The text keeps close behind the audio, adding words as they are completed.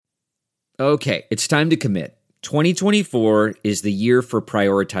Okay, it's time to commit. 2024 is the year for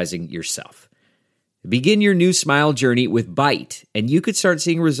prioritizing yourself. Begin your new smile journey with Byte, and you could start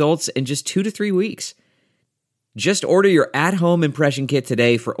seeing results in just 2 to 3 weeks. Just order your at-home impression kit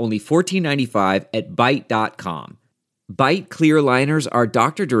today for only $14.95 at Byte.com. Byte clear liners are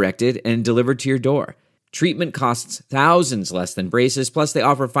doctor-directed and delivered to your door. Treatment costs thousands less than braces, plus they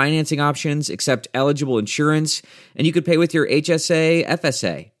offer financing options, accept eligible insurance, and you could pay with your HSA,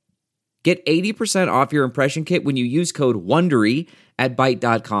 FSA. Get 80% off your impression kit when you use code WONDERY at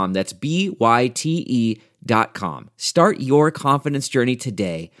Byte.com. That's BYTE.com. Start your confidence journey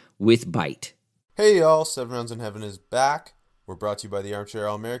today with Byte. Hey y'all, 7 Rounds in Heaven is back. We're brought to you by the Armchair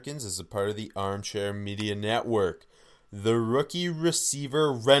All-Americans as a part of the Armchair Media Network. The rookie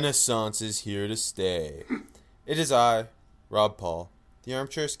receiver renaissance is here to stay. It is I, Rob Paul, the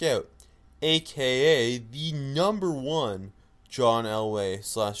Armchair Scout, a.k.a. the #1 John Elway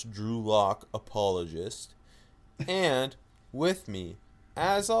 / Drew Lock apologist. And with me,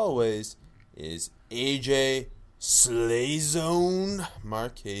 as always, is AJ Slayzone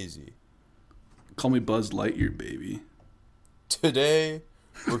Marchese. Call me Buzz Lightyear, baby. Today,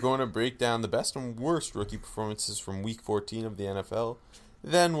 we're going to break down the best and worst rookie performances from Week 14 of the NFL.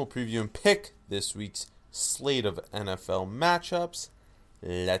 Then we'll preview and pick this week's slate of NFL matchups.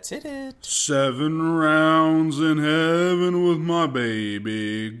 Let's hit it. 7 rounds in heaven with my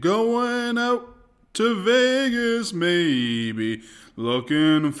baby. Going out to Vegas, maybe.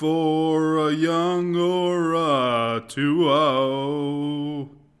 Looking for a young or a 2-0.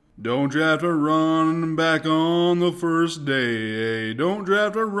 Don't draft a running back on the first day. Don't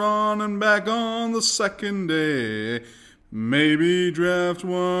draft a running back on the second day. Maybe draft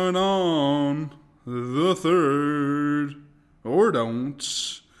one on the third. Or don't.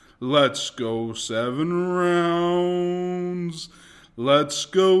 Let's go 7 rounds. Let's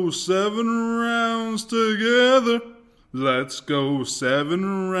go 7 rounds together. Let's go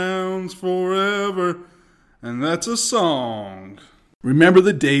 7 rounds forever. And that's a song. Remember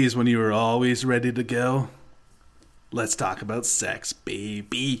the days when you were always ready to go? Let's talk about sex,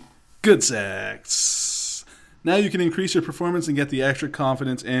 baby. Good sex. Now you can increase your performance and get the extra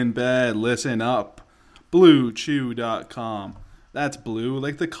confidence in bed. Listen up. BlueChew.com. That's blue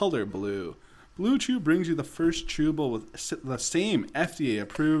like the color blue. Blue Chew brings you the first chewable with the same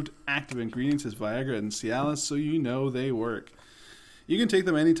FDA-approved active ingredients as Viagra and Cialis, so you know they work. You can take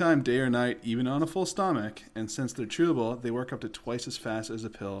them anytime, day or night, even on a full stomach. And since they're chewable, they work up to twice as fast as a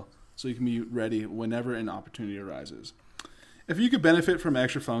pill, so you can be ready whenever an opportunity arises. If you could benefit from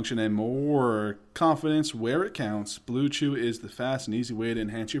extra function and more confidence where it counts, Blue Chew is the fast and easy way to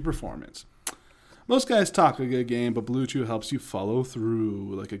enhance your performance. Most guys talk a good game, but Blue Chew helps you follow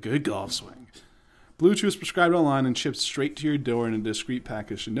through like a good golf swing. Blue Chew is prescribed online and shipped straight to your door in a discreet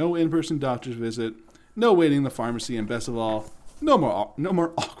package. No in-person doctor's visit, no waiting in the pharmacy, and best of all, no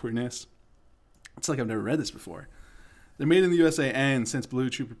more awkwardness. It's like I've never read this before. They're made in the USA, and since Blue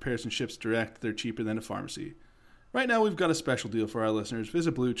Chew prepares and ships direct, they're cheaper than a pharmacy. Right now, we've got a special deal for our listeners.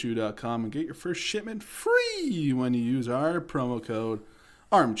 Visit BlueChew.com and get your first shipment free when you use our promo code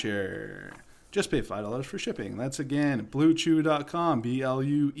ARMCHAIR. Just pay $5 for shipping. That's again, BlueChew.com,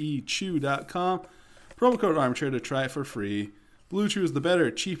 BLUE Chew.com. Promo code ARMCHAIR to try it for free. Blue Chew is the better,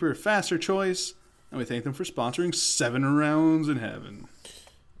 cheaper, faster choice. And we thank them for sponsoring 7 Rounds in Heaven.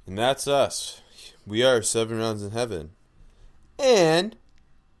 And that's us. We are 7 Rounds in Heaven. And,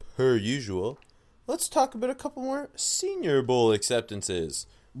 per usual, let's talk about a couple more Senior Bowl acceptances.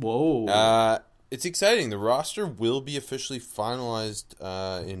 Whoa. It's exciting. The roster will be officially finalized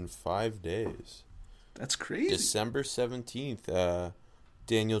in 5 days. That's crazy. December 17th,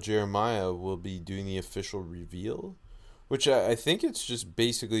 Daniel Jeremiah will be doing the official reveal, which I think it's just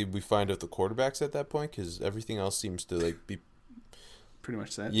basically we find out the quarterbacks at that point because everything else seems to be pretty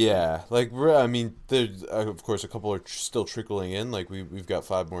much set. Yeah, I mean, there's of course a couple are still trickling in. Like we've got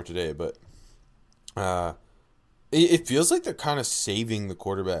 5 more today, but it feels like they're kind of saving the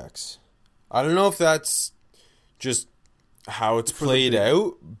quarterbacks. I don't know if that's just how it's played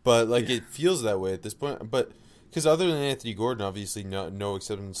out, but it feels that way at this point. But because other than Anthony Gordon, obviously no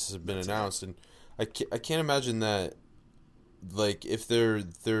acceptances have been announced, and I can't imagine that. If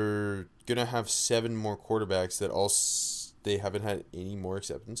they're gonna have 7 more quarterbacks that they haven't had any more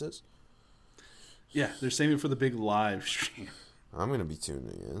acceptances. Yeah, they're saving it for the big live stream. I'm gonna be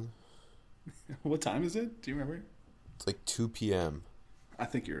tuning in. What time is it? Do you remember? It's 2 p.m. I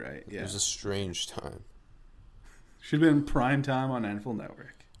think you're right. Yeah, it was a strange time. Should have been prime time on NFL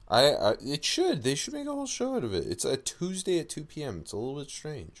Network. It should. They should make a whole show out of it. It's a Tuesday at 2 p.m. It's a little bit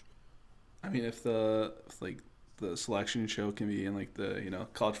strange. I mean, if the the selection show can be, and like the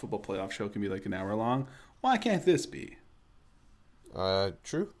college football playoff show can be like an hour long. Why can't this be?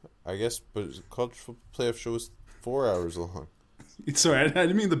 True, I guess, but college football playoff show is 4 hours long. Sorry, I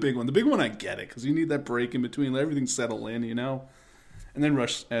didn't mean the big one. The big one, I get it, because you need that break in between, let everything settle in, and then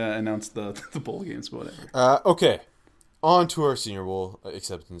Rush announced the bowl games, but whatever. Okay, on to our Senior Bowl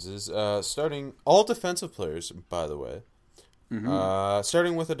acceptances. Starting all defensive players, by the way. Mm-hmm.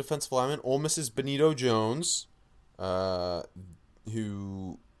 Starting with a defensive lineman, Ole Miss's Benito Jones,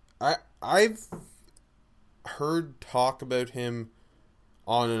 who I've heard talk about him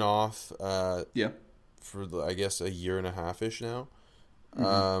on and off. For I guess a year and a half ish now.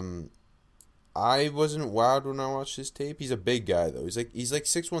 Mm-hmm. I wasn't wowed when I watched his tape. He's a big guy though. He's like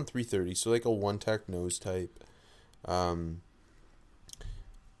 6'1", 330, so like a one tech nose type.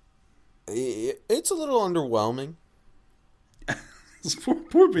 It's a little underwhelming.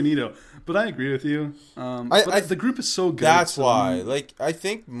 Poor Benito, but I agree with you. The group is so good. That's why. Like, I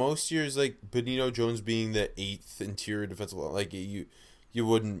think most years, like Benito Jones being the 8th interior defensive line, like you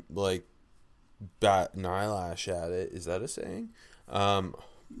wouldn't like bat an eyelash at it. Is that a saying?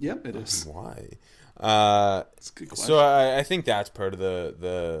 Yep, it is. Why? It's a good question. So I think that's part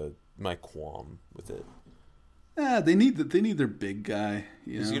of my qualm with it. Yeah, they need their big guy.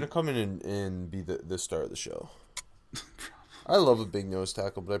 He's gonna come in and be the star of the show. I love a big nose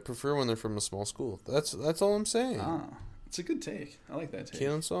tackle, but I prefer when they're from a small school. That's all I'm saying. It's a good take. I like that take.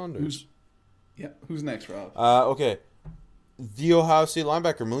 Kalen Saunders. Who's next, Rob? Okay. The Ohio State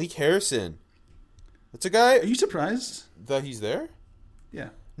linebacker, Malik Harrison. That's a guy. Are you surprised that he's there? Yeah.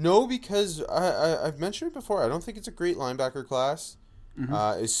 No, because I've mentioned it before. I don't think it's a great linebacker class,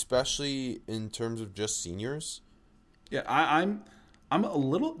 especially in terms of just seniors. Yeah, I'm a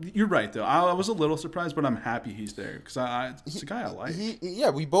little. You're right though. I was a little surprised, but I'm happy he's there because it's a guy I like.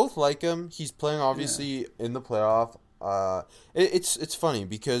 We both like him. He's playing obviously in the playoff. It's funny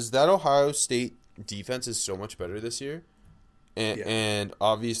because that Ohio State defense is so much better this year, and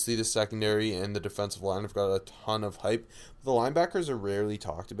obviously the secondary and the defensive line have got a ton of hype. The linebackers are rarely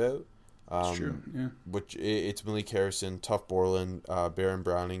talked about. It's true. Yeah. Which it's Malik Harrison, Tuff Borland, Baron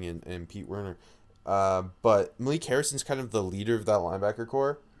Browning, and Pete Werner. But Malik Harrison's kind of the leader of that linebacker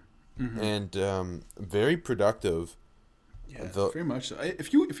core, and very productive. Yeah, very much so.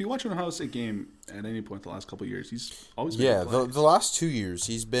 If you watch an Ohio State game at any point the last couple of years, he's always been the last 2 years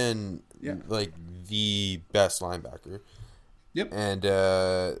he's been like the best linebacker. Yep. And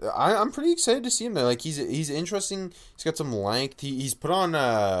I'm pretty excited to see him there. Like he's interesting. He's got some length. He's put on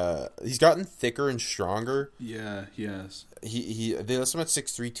he's gotten thicker and stronger. Yeah, he has. They list him at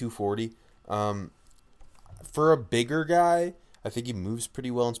 6'3", 240. For a bigger guy, I think he moves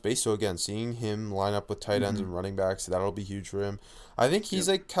pretty well in space. So again, seeing him line up with tight ends and running backs, that'll be huge for him. I think he's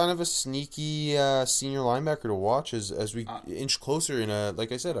like kind of a sneaky senior linebacker to watch as we inch closer in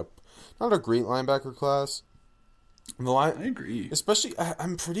like I said, not a great linebacker class. I agree. Especially,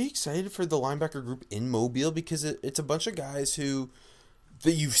 I'm pretty excited for the linebacker group in Mobile because it's a bunch of guys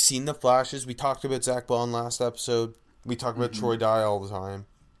that you've seen the flashes. We talked about Zach Bond last episode. We talk about Troy Dye all the time.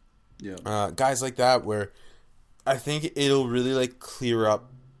 Yeah, guys like that where I think it'll really like clear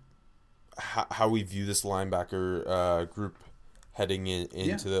up how we view this linebacker group heading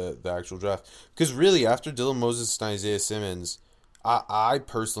into the actual draft. Because really, after Dylan Moses and Isaiah Simmons, I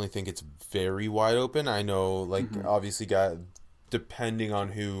personally think it's very wide open. I know, like obviously, depending on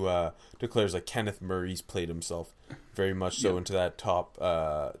who declares, like Kenneth Murray's played himself very much so into that top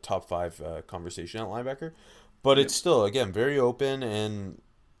 5 conversation at linebacker, but it's still again very open and.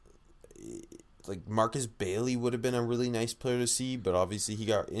 Like Marcus Bailey would have been a really nice player to see, but obviously he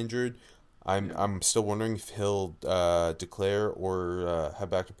got injured. I'm still wondering if he'll declare or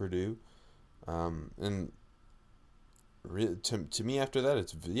head back to Purdue. And really, to me after that,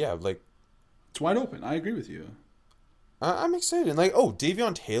 it's it's wide open. I agree with you. I'm excited. Like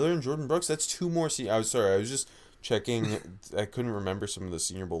Davion Taylor and Jordan Brooks. That's 2 more. I was just checking. I couldn't remember some of the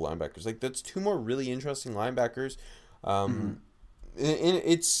Senior Bowl linebackers. Like that's 2 more really interesting linebackers. And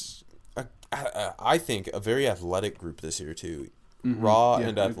it's. I think a very athletic group this year too, raw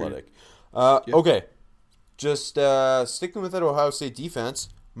and athletic. Okay, just sticking with that Ohio State defense.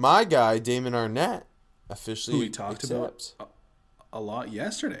 My guy Damon Arnett officially who we talked about a lot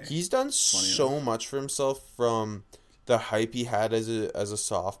yesterday. He's done so much for himself from the hype he had as a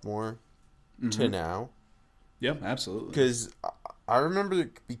sophomore to now. Yep, absolutely. Because I remember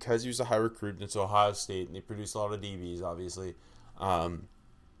because he was a high recruit into Ohio State and they produced a lot of DBs, obviously.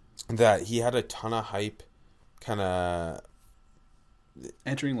 That he had a ton of hype kind of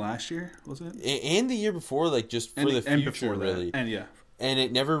entering last year, was it? And the year before, like just for the future, really. And and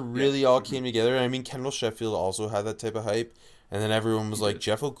it never really all came together. I mean, Kendall Sheffield also had that type of hype, and then everyone was like,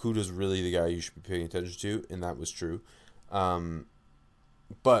 Jeff Okuda's really the guy you should be paying attention to, and that was true.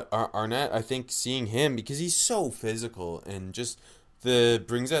 But Arnett, I think seeing him, because he's so physical and just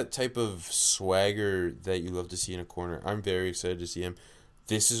brings that type of swagger that you love to see in a corner. I'm very excited to see him.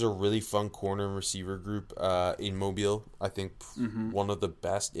 This is a really fun corner and receiver group in Mobile. I think one of the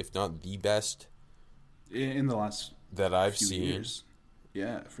best, if not the best, in the last that I've few seen. years.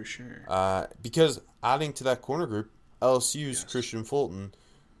 Yeah, for sure. Because adding to that corner group, LSU's Christian Fulton,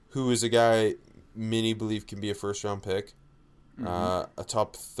 who is a guy many believe can be a first-round pick, a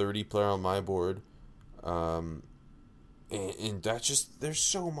top 30 player on my board, and that's just, there's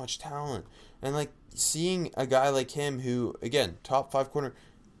so much talent. And, like, seeing a guy like him who, again, top 5 corner,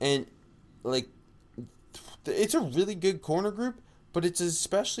 and, like, it's a really good corner group, but it's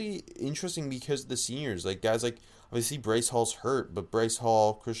especially interesting because of the seniors. Like, guys like, obviously, Bryce Hall's hurt, but Bryce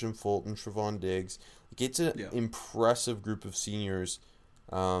Hall, Christian Fulton, Trevon Diggs. Like, it's an impressive group of seniors.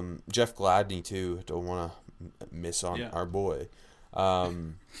 Jeff Gladney, too. Don't want to miss on our boy.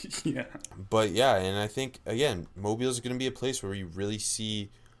 But, yeah, and I think, again, Mobile is going to be a place where you really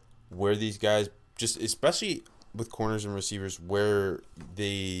see where these guys, just especially with corners and receivers, where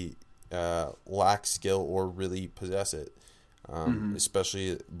they lack skill or really possess it.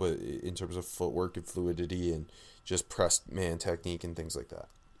 Especially in terms of footwork and fluidity and just pressed man technique and things like that.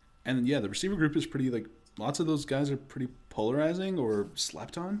 And the receiver group is pretty, like, lots of those guys are pretty polarizing or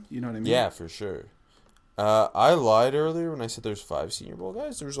slept on. You know what I mean? Yeah, for sure. I lied earlier when I said there's 5 Senior Bowl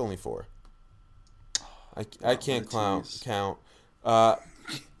guys. There's only 4. I can't count. But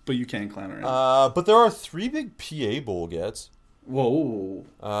you can clown around. But there are 3 big PA Bowl gets. Whoa.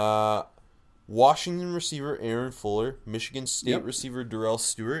 Washington receiver Aaron Fuller, Michigan State receiver Darrell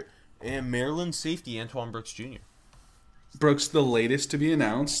Stewart, and Maryland safety Antoine Brooks Jr. Brooks, the latest to be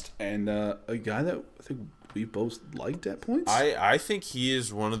announced, and a guy that I think we both liked at points. I think he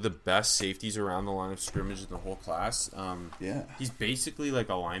is one of the best safeties around the line of scrimmage in the whole class. He's basically like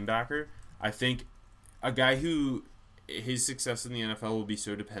a linebacker. I think a guy who his success in the NFL will be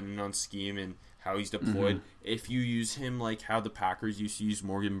so dependent on scheme and how he's deployed. If you use him like how the Packers used to use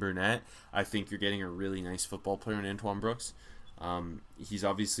Morgan Burnett, I think you're getting a really nice football player in Antoine Brooks. He's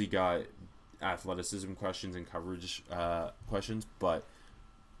obviously got athleticism questions and coverage questions, but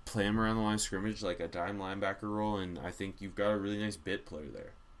play him around the line of scrimmage like a dime linebacker role, and I think you've got a really nice bit player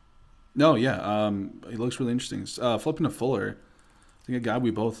there. No, he looks really interesting. Flipping to Fuller, I think a guy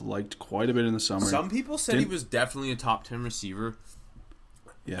we both liked quite a bit in the summer. Some people said he was definitely a top 10 receiver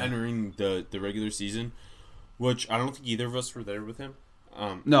entering the regular season, which I don't think either of us were there with him.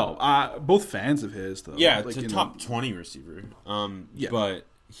 Both fans of his, though. Yeah, it's a top 20 receiver. But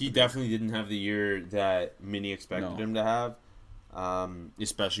he definitely didn't have the year that many expected him to have,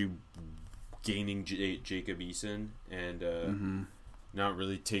 especially gaining Jacob Eason and not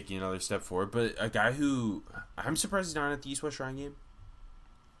really taking another step forward. But a guy who I'm surprised he's not at the East-West Shrine game.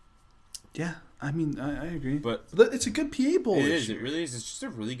 Yeah, I mean, I agree. But it's a good PA Bowl. It really is. It's just a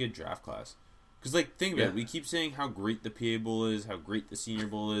really good draft class. Because, like, think about it. We keep saying how great the PA Bowl is, how great the Senior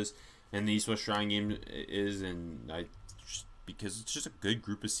Bowl is, and the East-West Shrine game is, and because it's just a good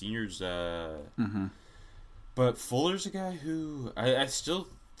group of seniors. But Fuller's a guy who I still,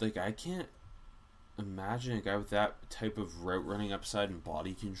 like, I can't imagine a guy with that type of route running upside and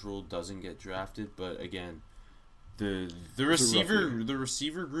body control doesn't get drafted. But, again, the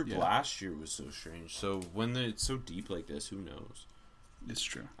receiver group last year was so strange. So when it's so deep like this, who knows? It's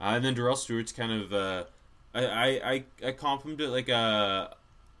true. And then Darrell Stewart's kind of I complimented it like a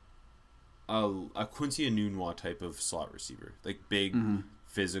Quincy Enunwa type of slot receiver, like big,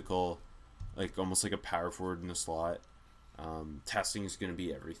 physical, like almost like a power forward in the slot. Testing is going to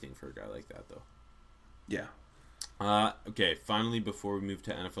be everything for a guy like that, though. Yeah. Okay. Finally, before we move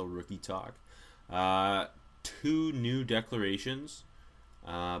to NFL rookie talk, 2 new declarations,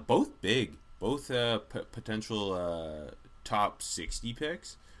 both big, both potential top 60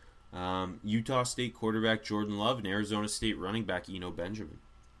 picks. Utah State quarterback Jordan Love and Arizona State running back Eno Benjamin.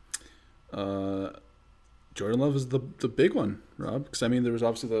 Jordan Love is the big one, Rob, because I mean there was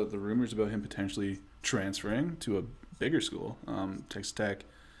obviously the rumors about him potentially transferring to a bigger school, Texas Tech,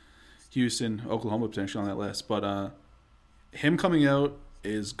 Houston, Oklahoma potentially on that list, but him coming out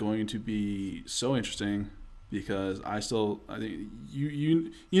is going to be so interesting because I think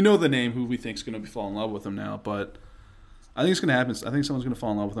you know the name who we think is going to fall in love with him now, but I think it's going to happen. I think someone's going to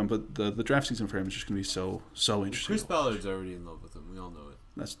fall in love with him, but the draft season for him is just going to be so interesting. Chris Ballard's already in love with him. We all know it.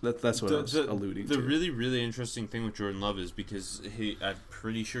 That's what I was alluding to. The really, really interesting thing with Jordan Love is because I'm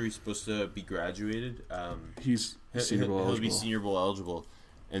pretty sure he's supposed to be graduated. He's Senior Bowl eligible. He'll be Senior Bowl eligible.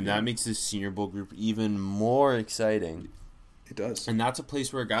 And that makes this Senior Bowl group even more exciting. It does. And that's a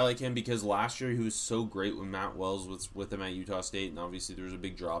place where a guy like him, because last year he was so great when Matt Wells was with him at Utah State, and obviously there was a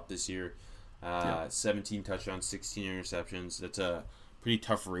big drop this year. 17 touchdowns, 16 interceptions. That's a pretty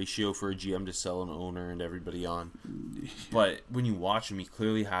tough ratio for a GM to sell an owner and everybody on. But when you watch him, he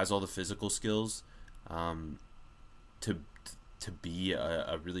clearly has all the physical skills to be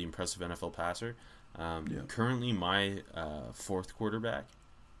a really impressive NFL passer. Currently my fourth quarterback.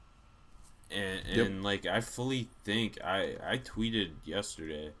 And like I fully think I tweeted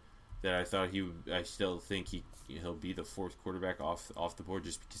yesterday that I still think he'll be the fourth quarterback off the board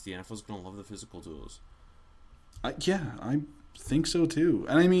just because the NFL's going to love the physical tools. I think so too.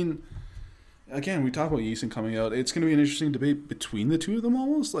 And I mean, again, we talk about Eason coming out. It's going to be an interesting debate between the two of them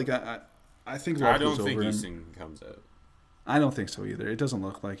almost. Like I think I don't think Eason comes out. I don't think so either. It doesn't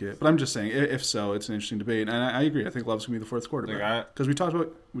look like it. But I'm just saying, if so, it's an interesting debate. And I agree. I think Love's going to be the fourth quarterback. Because we talked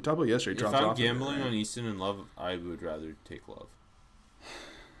about yesterday. If I'm gambling on Easton and Love, I would rather take Love.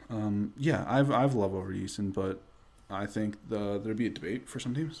 I've Love over Easton, but I think there'd be a debate for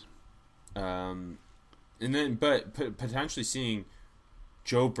some teams. And then, but potentially seeing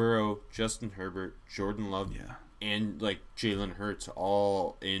Joe Burrow, Justin Herbert, Jordan Love, and like Jalen Hurts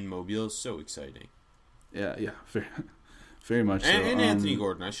all in Mobile is so exciting. Yeah, very much so. And Anthony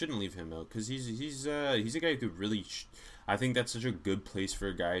Gordon, I shouldn't leave him out because he's a guy who could really. I think that's such a good place for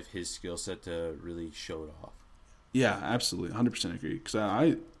a guy of his skill set to really show it off. Yeah, absolutely, 100% agree. Because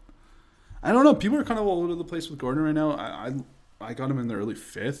I don't know. People are kind of all over the place with Gordon right now. I got him in the early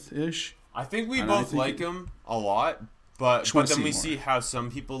fifth ish. I think we both like him a lot, but then we see how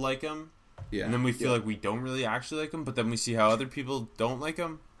some people like him, and then we feel like we don't really actually like him. But then we see how other people don't like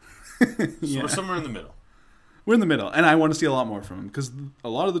him. So we're somewhere in the middle. We're in the middle, and I want to see a lot more from him because a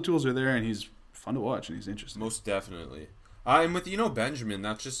lot of the tools are there, and he's fun to watch, and he's interesting. Most definitely. And with Benjamin,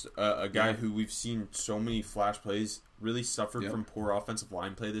 that's just a guy who we've seen so many flash plays really suffered from poor offensive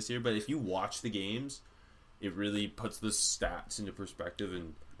line play this year. But if you watch the games, it really puts the stats into perspective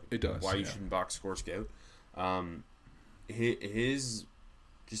and it does why you shouldn't box score scout. His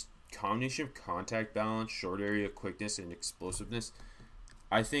just combination of contact balance, short area quickness, and explosiveness.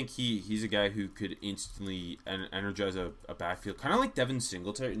 I think he's a guy who could instantly energize a backfield, kind of like Devin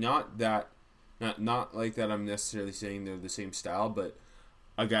Singletary. Not like that. I'm necessarily saying they're the same style, but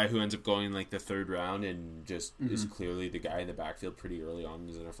a guy who ends up going like the third round and just is clearly the guy in the backfield pretty early on in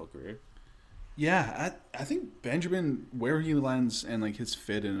his NFL career. Yeah, I think Benjamin, where he lands and like his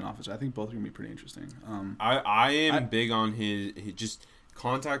fit in an offense, I think both are gonna be pretty interesting. I am big on his just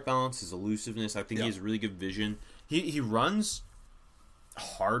contact balance, his elusiveness. I think he has really good vision. He runs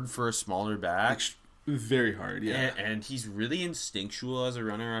hard for a smaller back. Very hard, yeah. And he's really instinctual as a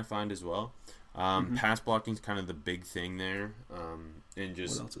runner, I find, as well. Pass blocking is kind of the big thing there. And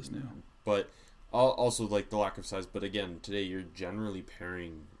just what else is new? But also like the lack of size. But again, today you're generally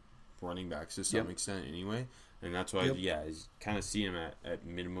pairing running backs to some extent anyway. And that's why, I kind of see him at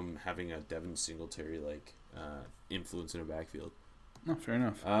minimum having a Devin Singletary like influence in a backfield. No, fair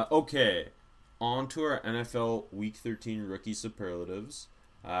enough. Okay. On to our NFL Week 13 rookie superlatives,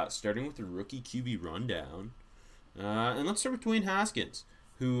 starting with the rookie QB rundown. And let's start with Dwayne Haskins,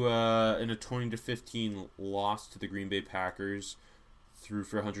 who in a 20-15 loss to the Green Bay Packers, threw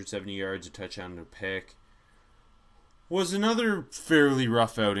for 170 yards, a touchdown, and a pick. Was another fairly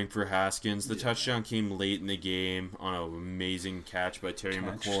rough outing for Haskins. The touchdown came late in the game on an amazing catch by Terry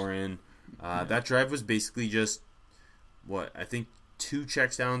McLaurin. That drive was basically just, I think 2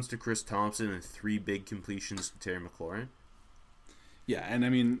 checkdowns to Chris Thompson and 3 big completions to Terry McLaurin. Yeah, and I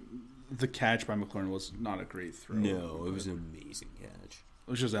mean, the catch by McLaurin was not a great throw. No, it was an amazing catch.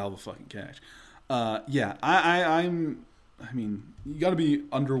 It was just a hell of a fucking catch. I mean, you got to be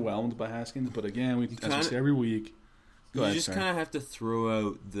underwhelmed by Haskins, but again, as we say every week, you just kind of have to throw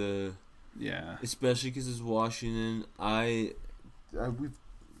out the... Yeah. Especially because it's Washington. We've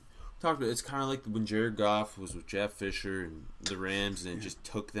talked about it's kind of like when Jared Goff was with Jeff Fisher and the Rams, and it just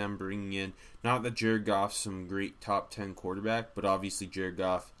took them bringing in. Not that Jared Goff's some great top 10 quarterback, but obviously Jared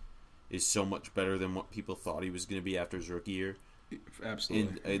Goff is so much better than what people thought he was going to be after his rookie year.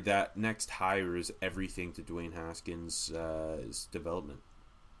 Absolutely. And that next hire is everything to Dwayne Haskins' development.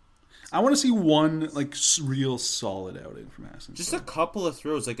 I want to see one like real solid outing from Haskins. Just a couple of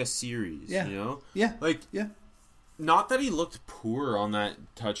throws, like a series. Yeah. You know. Yeah. Not that he looked poor on that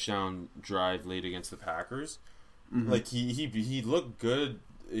touchdown drive late against the Packers. Mm-hmm. Like he looked good.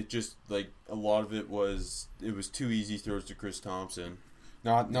 It just like a lot of it was too easy throws to Chris Thompson.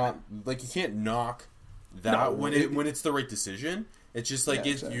 Not like you can't knock that when it's the right decision. It's just like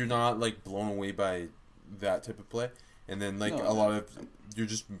exactly. You're not like blown away by that type of play. And then like a lot of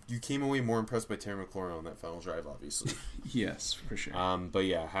you came away more impressed by Terry McLaurin on that final drive, obviously. Yes, for sure. But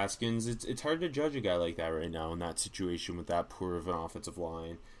yeah, Haskins, it's hard to judge a guy like that right now in that situation with that poor of an offensive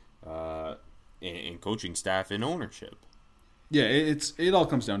line, and coaching staff and ownership. Yeah, it all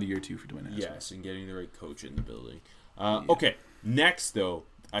comes down to year 2 for Dwayne Haskins. Yes, and getting the right coach in the building. Okay, next though,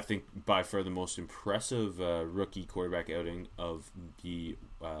 I think by far the most impressive rookie quarterback outing of the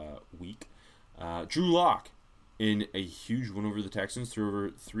week, Drew Lock. In a huge win over the Texans, threw over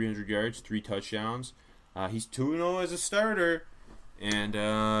 300 yards, 3 touchdowns. He's 2-0 as a starter, and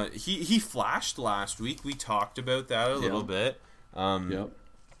he flashed last week. We talked about that a little bit.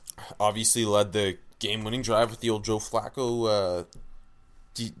 Obviously led the game-winning drive with the old Joe Flacco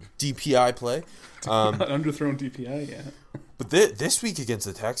DPI play. Underthrown DPI, yeah. But this week against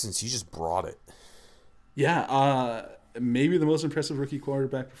the Texans, he just brought it. Yeah, maybe the most impressive rookie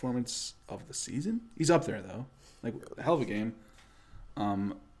quarterback performance of the season. He's up there, though. Like, a hell of a game.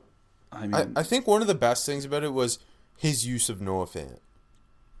 I think one of the best things about it was his use of Noah Fant.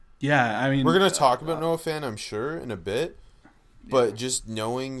 Yeah, I mean... We're going to talk about Noah Fant, I'm sure, in a bit. But just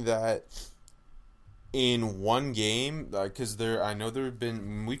knowing that in one game, because I know there have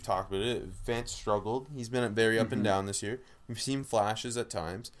been... We've talked about it. Fant struggled. He's been very up and down this year. We've seen flashes at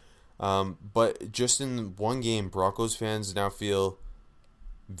times. But just in one game, Broncos fans now feel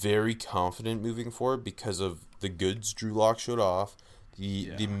very confident moving forward because of the goods Drew Lock showed off, the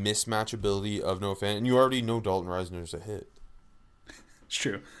mismatch ability of Noah Fant, and you already know Dalton Reisner's a hit. It's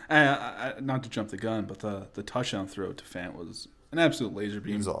true. Not to jump the gun, but the touchdown throw to Fant was an absolute laser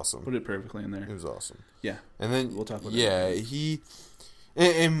beam. It was awesome. Put it perfectly in there. It was awesome. Yeah. And then we'll talk about that.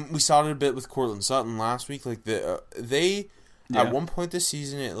 And we saw it a bit with Courtland Sutton last week. Like at one point this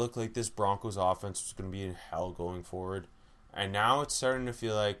season, it looked like this Broncos offense was going to be in hell going forward. And now it's starting to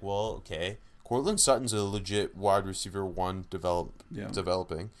feel like, well, okay, Courtland Sutton's a legit wide receiver 1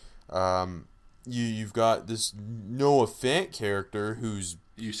 developing. You've got this Noah Fant character who's...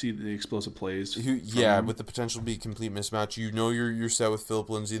 You see the explosive plays. With the potential to be a complete mismatch. You know you're set with Phillip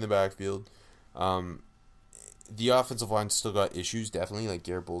Lindsay in the backfield. The offensive line's still got issues, definitely. Like,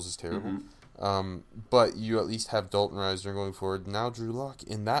 Garrett Bowles is terrible. But you at least have Dalton Reisner going forward. Now Drew Lock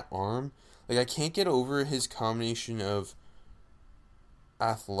in that arm. Like, I can't get over his combination of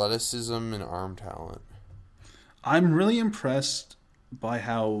athleticism and arm talent. I'm really impressed by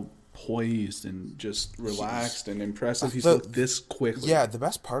how poised and just relaxed and impressive he's looked this quickly. Yeah, the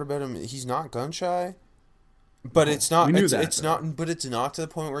best part about him, he's not gun shy, but it's not. It's not. But it's not to the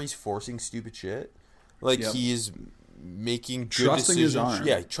point where he's forcing stupid shit. Like he is making good trusting decisions. His arm.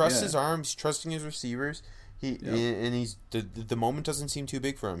 Yeah, he trusts his arm. He's trusting his receivers. And he's the moment doesn't seem too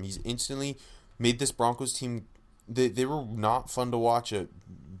big for him. He's instantly made this Broncos team. They were not fun to watch at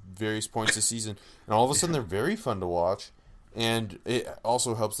various points this season, and all of a sudden they're very fun to watch. And it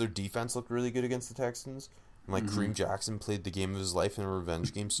also helps their defense look really good against the Texans. And like Kareem Jackson played the game of his life in a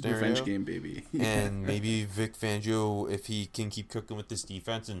revenge game scenario. Revenge game, baby. And maybe Vic Fangio, if he can keep cooking with this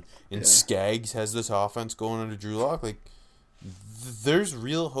defense, and Skaggs has this offense going under Drew Lock, like there's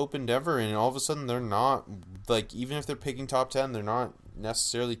real hope in Denver. And all of a sudden they're not, like, even if they're picking top 10, they're not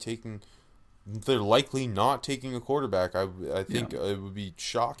necessarily taking. They're likely not taking a quarterback. I think it would be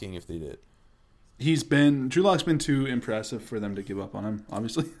shocking if they did. Drew Lock's been too impressive for them to give up on him,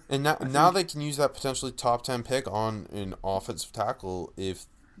 obviously. And now they can use that potentially top 10 pick on an offensive tackle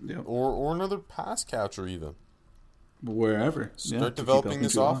or another pass catcher even. Wherever. Start developing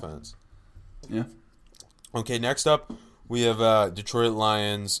this offense. Yeah. Okay, next up we have Detroit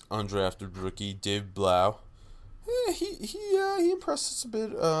Lions undrafted rookie Dave Blau. He impressed us a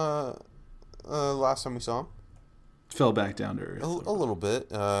bit last time we saw him. Fell back down to earth. A little bit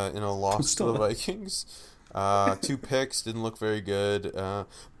in a loss to the Vikings. 2 picks, didn't look very good.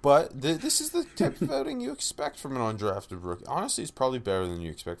 But this is the type of outing you expect from an undrafted rookie. Honestly, it's probably better than you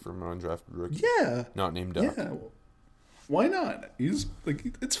expect from an undrafted rookie. Yeah. Not named Duck. Yeah. Why not? He's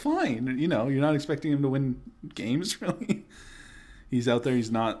like, it's fine. You know, you're not expecting him to win games, really. He's out there. He's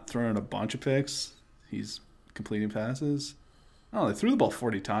not throwing a bunch of picks. He's completing passes. Oh, they threw the ball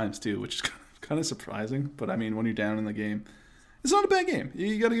 40 times, too, which is kind of surprising, but I mean, when you're down in the game, it's not a bad game.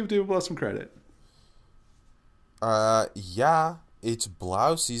 You got to give David Blau some credit. Yeah, it's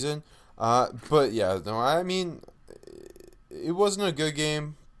Blau season. But yeah, no, I mean, it wasn't a good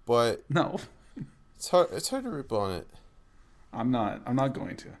game, but no, it's hard to rip on it. I'm not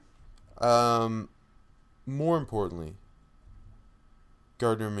going to. More importantly,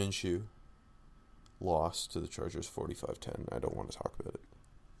 Gardner Minshew lost to the Chargers 45-10. I don't want to talk about it.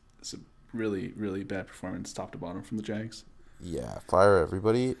 it's a really, really bad performance, top to bottom, from the Jags. Yeah, fire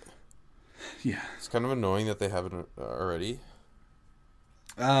everybody. Yeah. It's kind of annoying that they haven't already.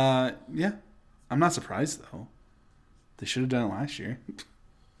 Yeah. I'm not surprised, though. They should have done it last year.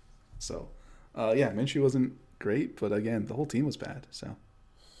 So, yeah, Minshew wasn't great, but again, the whole team was bad. So,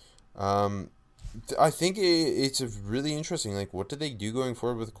 I think it's a really interesting. Like, what do they do going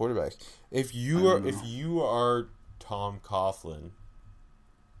forward with the quarterbacks? If you are Tom Coughlin,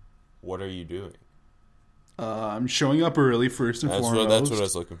 what are you doing? I'm showing up early first and foremost. That's what I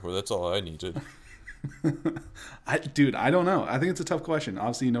was looking for. That's all I needed. I don't know. I think it's a tough question.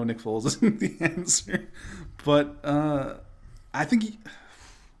 Obviously, you know Nick Foles isn't the answer, but I think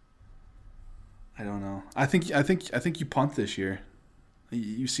I don't know. I think you punt this year.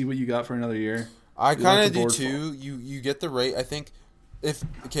 You see what you got for another year. I kind of do too. You get the rate. I think if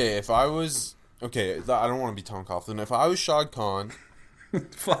I was I don't want to be Tom Coughlin. If I was Shad Khan,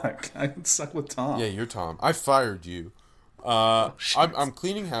 fuck, I would suck with Tom. Yeah, you're Tom. I fired you. I'm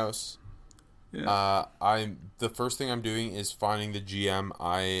cleaning house. Yeah. The first thing I'm doing is finding the GM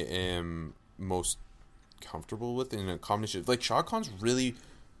I am most comfortable with in a combination. Like, Shad Khan's really,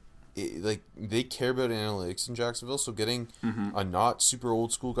 like, they care about analytics in Jacksonville, so getting a not super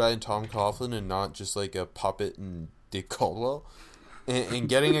old school guy in Tom Coughlin and not just like a puppet in Dick Caldwell, and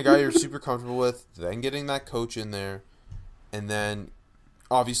getting a guy you're super comfortable with, then getting that coach in there, and then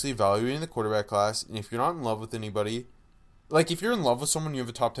obviously evaluating the quarterback class. And if you're not in love with anybody, like, if you're in love with someone, you have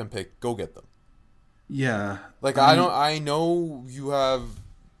a top 10 pick, go get them. Yeah. Like, I know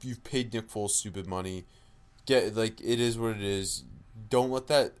you've paid Nick Foles stupid money. It is what it is. Don't let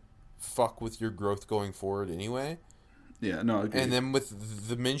that fuck with your growth going forward anyway. Yeah, no, I agree. And then with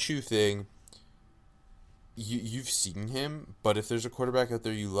the Minshew thing, you've seen him, but if there's a quarterback out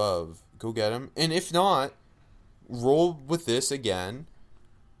there you love, go get him. And if not, roll with this again,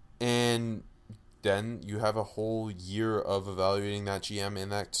 and then you have a whole year of evaluating that GM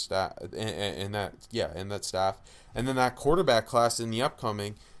and that staff, and that staff, and then that quarterback class in the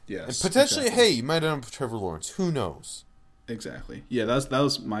upcoming. Yes, and potentially, exactly. hey, you might end up with Trevor Lawrence. Who knows? Exactly. Yeah, that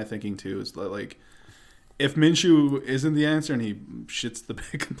was my thinking too. Is that, like, if Minshew isn't the answer and he shits the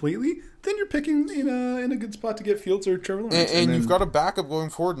bed completely, then you're picking in a good spot to get Fields or Trevor Lawrence, and you've got a backup going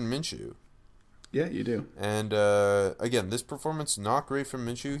forward in Minshew. Yeah, you do. And again, this performance not great from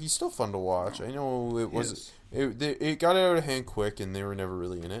Minshew. He's still fun to watch. I know it was it got out of hand quick, and they were never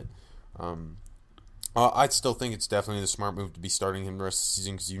really in it. I'd still think it's definitely the smart move to be starting him the rest of the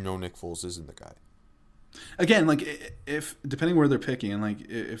season because you know Nick Foles isn't the guy. Again, like, if depending where they're picking, and like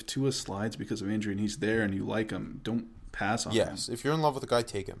if Tua slides because of injury and he's there and you like him, don't pass on him. Yes, if you're in love with the guy,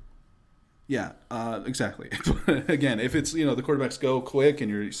 take him. Yeah, exactly. But again, if it's, the quarterbacks go quick and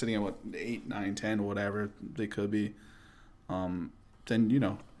you're sitting at 8, 9, 10, whatever they could be, then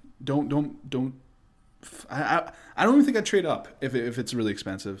don't. I don't even think I'd trade up if it's really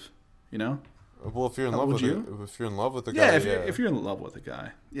expensive. Well, if you're in love with the guy, yeah, if you're in love with the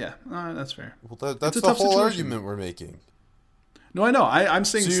guy, yeah, that's fair. Well, that's the whole argument we're making. No, I know. I'm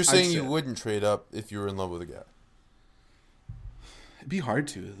saying. So you're saying you wouldn't trade up if you were in love with a guy? It'd be hard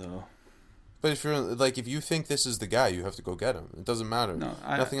to, though. But if you think this is the guy, you have to go get him. It doesn't matter. No,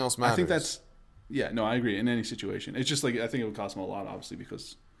 nothing else matters. I think that's. Yeah, no, I agree. In any situation, it's just like I think it would cost him a lot, obviously,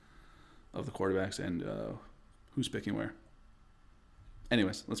 because of the quarterbacks and who's picking where.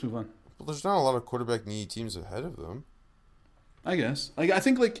 Anyways, let's move on. Well, there's not a lot of quarterback needy teams ahead of them. I guess. I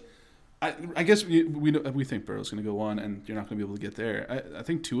think, like, I guess we think Burrow's going to go on, and you're not going to be able to get there. I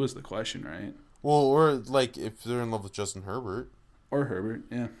think Tua's the question, right? Well, or like if they're in love with Justin Herbert, or Herbert,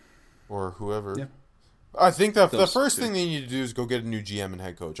 yeah, or whoever. Yeah. I think that the first thing they need to do is go get a new GM and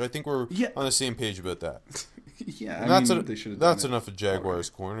head coach. I think we're on the same page about that. Yeah, they should have. That's enough of Jaguars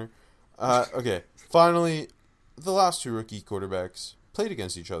corner. Okay, finally, the last two rookie quarterbacks played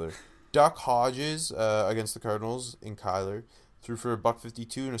against each other. Duck Hodges against the Cardinals in Kyler threw for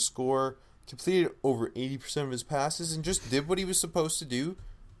 $152 and a score, completed over 80% of his passes, and just did what he was supposed to do.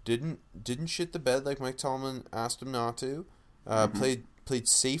 Didn't shit the bed like Mike Tomlin asked him not to. Played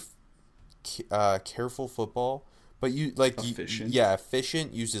safe, careful football, but efficient.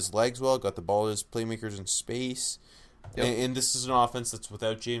 Efficient. Used his legs well. Got the ball to his playmakers in space. Yep. And this is an offense that's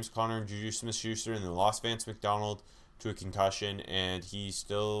without James Conner and Juju Smith-Schuster, and they lost Vance McDonald to a concussion, and he's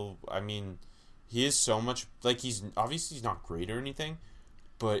still, he is so much, he's not great or anything,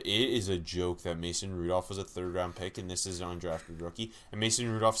 but it is a joke that Mason Rudolph was a third-round pick, and this is an undrafted rookie, and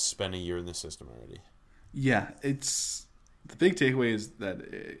Mason Rudolph spent a year in the system already. Yeah, it's, the big takeaway is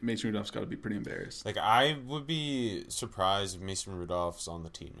that Mason Rudolph's got to be pretty embarrassed. I would be surprised if Mason Rudolph's on the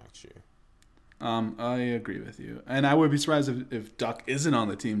team next year. I agree with you, and I would be surprised if Duck isn't on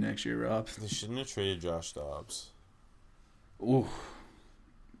the team next year, Rob. They shouldn't have traded Josh Dobbs. Ooh,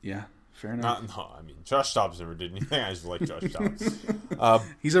 yeah, fair enough. I mean, Josh Dobbs never did anything. I just like Josh Dobbs.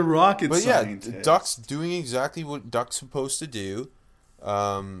 He's a rocket But scientist. yeah, Duck's doing exactly what Duck's supposed to do.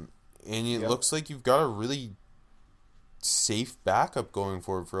 And it looks like you've got a really safe backup going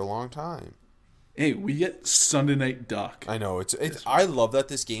forward for a long time. Hey, we get Sunday Night Duck. I know it's. I love that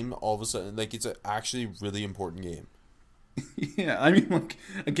this game all of a sudden it's actually a really important game. Yeah, I mean, like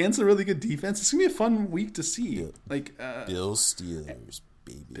against a really good defense, it's gonna be a fun week to see. Yeah. Like Bills Steelers,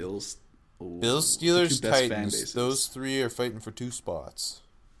 baby. Bills Steelers, the two best fan Titans. bases. Those three are fighting for 2 spots.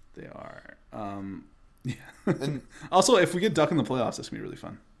 They are. Yeah. And Also, if we get Duck in the playoffs, that's gonna be really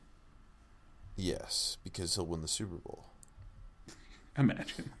fun. yes, because he'll win the Super Bowl.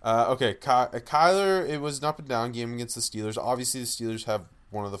 Imagine. Okay, Kyler, it was an up and down game against the Steelers. Obviously, the Steelers have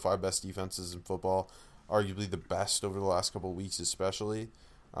one of the 5 best defenses in football, arguably the best over the last couple of weeks especially.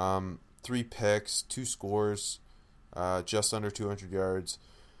 3 picks, 2 scores, just under 200 yards.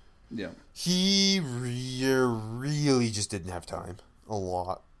 Yeah. He really just didn't have time a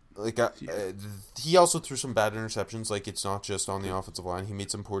lot. He also threw some bad interceptions. Like, it's not just on the offensive line. He made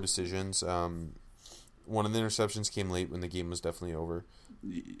some poor decisions. One of the interceptions came late when the game was definitely over.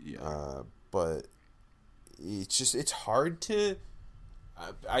 Yeah. But it's hard to...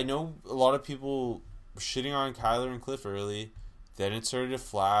 I know a lot of people were shitting on Kyler and Cliff early. Then it started to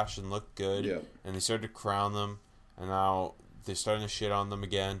flash and look good. Yeah. And they started to crown them. And now they're starting to shit on them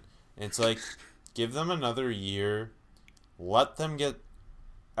again. And it's like, give them another year. Let them get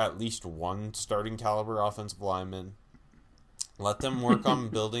at least one starting caliber offensive lineman. Let them work on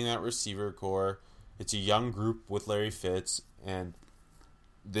building that receiver core. It's a young group with Larry Fitz, and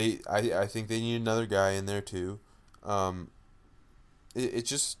I think they need another guy in there too. It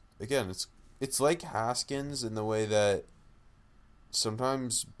just, again, it's like Haskins in the way that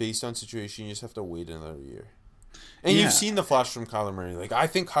sometimes based on situation you just have to wait another year. And you've seen the flash from Kyler Murray. Like, I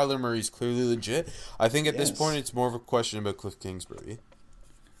think Kyler Murray is clearly legit. I think at this point it's more of a question about Cliff Kingsbury.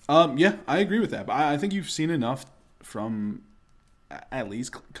 Yeah, I agree with that. But I think you've seen enough from at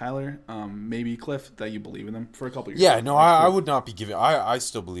least Kyler, maybe Cliff, that you believe in them for a couple of years. Yeah, no, I would not be giving... I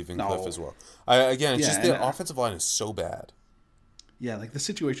still believe in Cliff as well. It's just the offensive line is so bad. Yeah, like the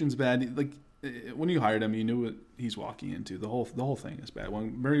situation's bad. Like, when you hired him, you knew what he's walking into. The whole thing is bad.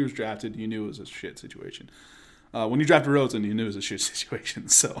 When Murray was drafted, you knew it was a shit situation. When you drafted Rosen, you knew it was a shit situation.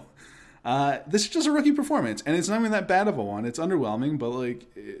 So, this is just a rookie performance, and it's not even that bad of a one. It's underwhelming, but like,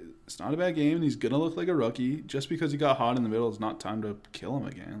 it's not a bad game, and he's gonna look like a rookie. Just because he got hot in the middle is not time to kill him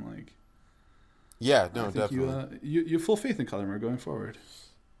again. Like, yeah, no, definitely. You have full faith in Kyler Murray going forward.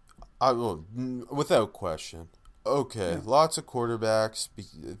 I will, without question. Okay, lots of quarterbacks.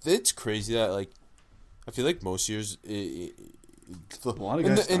 It's crazy that, like, I feel like most years, a lot of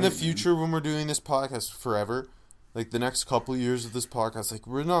guys in the future, when we're doing this podcast forever, like the next couple of years of this podcast, like,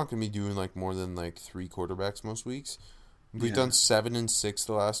 we're not going to be doing like more than like 3 quarterbacks most weeks. We've done 7 and 6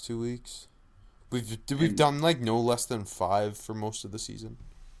 the last 2 weeks. We've done like no less than 5 for most of the season.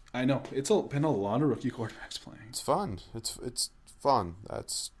 I know it's been a lot of rookie quarterbacks playing. It's fun. It's fun.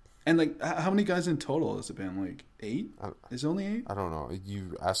 And like, how many guys in total has it been? Like 8? Is it only 8? I don't know.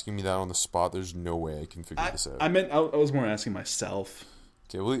 You asking me that on the spot? There's no way I can figure this out. I meant I was more asking myself.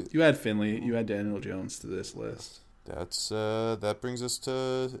 Okay, well, you had Finley, you had Daniel Jones to this list. That brings us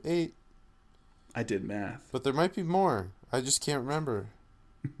to 8. I did math, but there might be more. I just can't remember.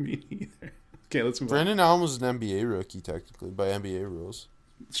 Me neither. Okay, let's move Brandon Allen was an NBA rookie technically by NBA rules.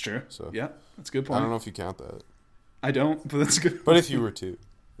 It's true. So yeah, that's a good point. I don't know if you count that. I don't, but that's good. But if you were to.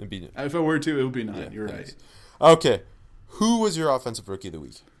 If I were to, it would be 9. Yeah, you're right. Okay. Who was your offensive rookie of the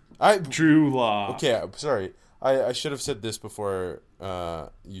week? Drew Lock. Okay, I'm sorry. I should have said this before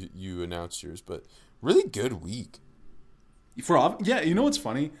you announced yours, but really good week. Yeah, you know what's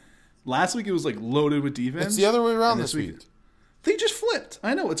funny? Last week it was like loaded with defense. It's the other way around this week. They just flipped.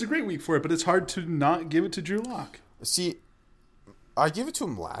 I know, it's a great week for it, but it's hard to not give it to Drew Lock. See, I gave it to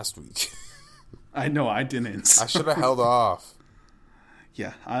him last week. I know, I didn't. I should have held off.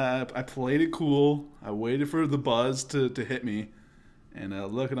 Yeah, I played it cool. I waited for the buzz to hit me, and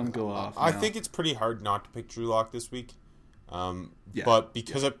look at him go off. I think it's pretty hard not to pick Drew Lock this week. But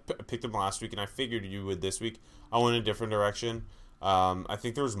because I picked him last week, and I figured you would this week, I went a different direction. I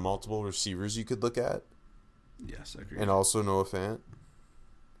think there was multiple receivers you could look at. Yes, I agree. And also Noah Fant.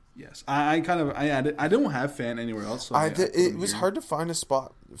 Yes, I added. I don't have Fant anywhere else. So it was hard to find a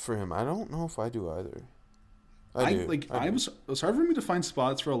spot for him. I don't know if I do either. It was hard for me to find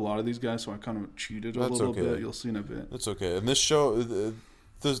spots for a lot of these guys, so I kind of cheated a little bit. You'll see in a bit. That's okay. And this show,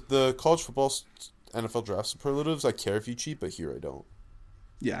 the college football NFL draft superlatives, I care if you cheat, but here I don't.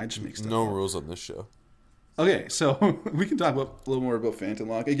 Yeah, I just make stuff No up. rules on this show. Okay, so we can talk a little more about Fant and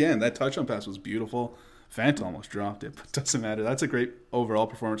Locke. Again, that touchdown pass was beautiful. Fant almost dropped it, but doesn't matter. That's a great overall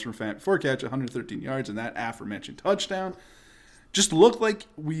performance from Fant. 4 catch, 113 yards, and that aforementioned touchdown just looked like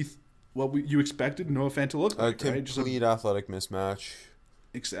you expected Noah Fant to look like. Complete right? Just a athletic mismatch.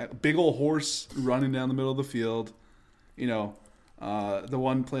 big old horse running down the middle of the field. The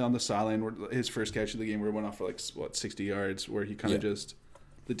one play on the sideline, where his first catch of the game, where it went off for 60 yards, where he kind of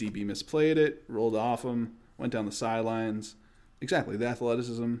the DB misplayed it, rolled off him, went down the sidelines. Exactly, the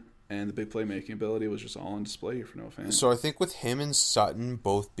athleticism and the big playmaking ability was just all on display here for Noah Fant. So I think with him and Sutton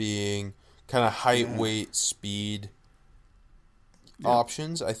both being kind of height, weight, speed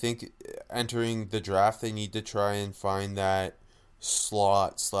options, I think entering the draft they need to try and find that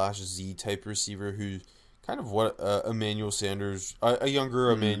slot/Z type receiver who kind of what Emmanuel Sanders, a younger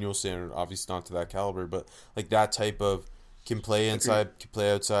Emmanuel Sanders, obviously not to that caliber, but like that type of can play inside, can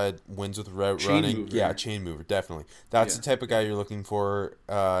play outside, wins with route running. Mover. Yeah, chain mover, definitely. That's the type of guy you're looking for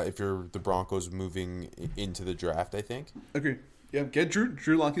if you're the Broncos moving into the draft, I think. Agree. Yeah, get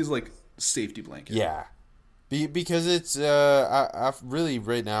Drew Lockie's safety blanket. Yeah. Because it's really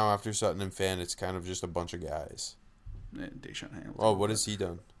right now after Sutton and Fant, it's kind of just a bunch of guys. Deshaun Hamilton. Oh, what has he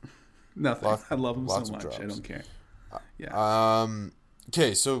done? Nothing. I love him so of much. drops. I don't care. Yeah.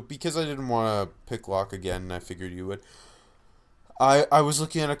 Okay, so because I didn't want to pick Locke again, and I figured you would, I was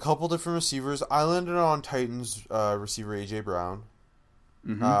looking at a couple different receivers. I landed on Titans receiver A.J. Brown.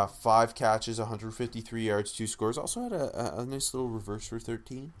 5 catches, 153 yards, 2 scores. Also had a nice little reverse for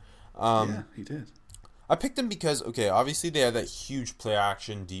 13. Yeah, he did. I picked him because, obviously they had that huge play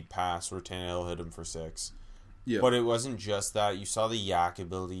action deep pass where Tannehill hit him for 6. Yeah. But it wasn't just that. You saw the yak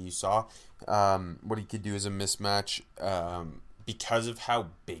ability. You saw what he could do as a mismatch because of how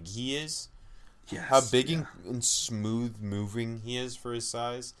big he is. Yes, how big and smooth moving he is for his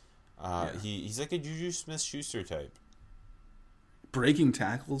size. He's like a Juju Smith-Schuster type. Breaking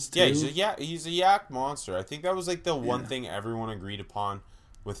tackles, too. Yeah, he's a yak monster. I think that was the one thing everyone agreed upon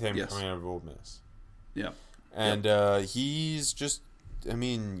with him coming out of Ole Miss. Yeah. And he's just... I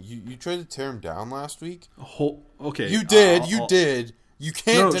mean, you tried to tear him down last week. Okay. You did. You did. You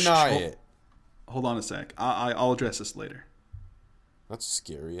can't deny it. Hold on a sec. I'll address this later. That's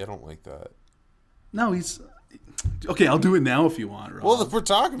scary. I don't like that. No, he's... Okay, I'll do it now if you want, Rob. Well, if we're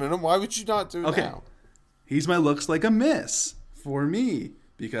talking to him, why would you not do it now? He's my looks like a miss for me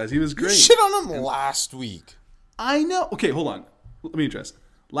because he was great. You shit on him last week. I know. Okay, hold on. Let me address it.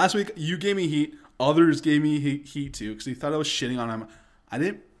 Last week, you gave me heat. Others gave me heat too because he thought I was shitting on him. I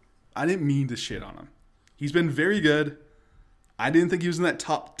didn't mean to shit on him. He's been very good. I didn't think he was in that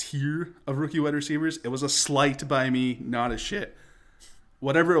top tier of rookie wide receivers. It was a slight by me, not a shit.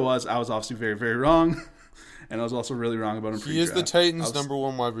 Whatever it was, I was obviously very, very wrong. And I was also really wrong about him. He is the Titans' number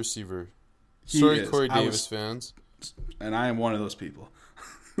 1 wide receiver. Sorry, Corey Davis fans. And I am one of those people.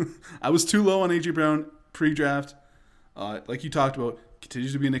 I was too low on A.J. Brown pre-draft. Like you talked about,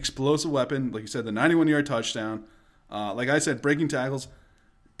 continues to be an explosive weapon. Like you said, the 91-yard touchdown. Like I said, breaking tackles.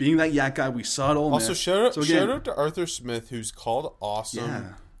 Being that yak guy we saw at Ole Miss. Also, shout out to Arthur Smith, who's called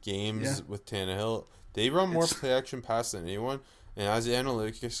awesome games with Tannehill. They run more play-action pass than anyone. And as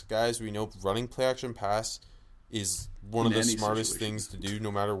analytics guys, we know running play-action pass is one of the smartest things to do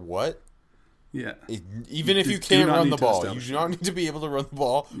no matter what. Yeah. Even if you can't run the ball. You do not need to be able to run the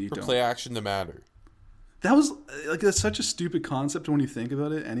ball for play-action to matter. That was, that's such a stupid concept when you think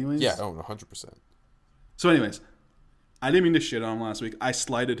about it anyways. Yeah, 100%. So anyways, I didn't mean to shit on him last week. I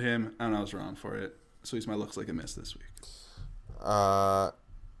slighted him, and I was wrong for it. So he's my looks like a miss this week. I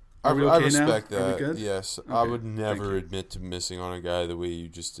respect now? Are we that. good? Yes, Okay. I would never admit to missing on a guy the way you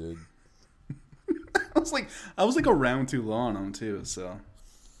just did. I was like a round too low on him too, so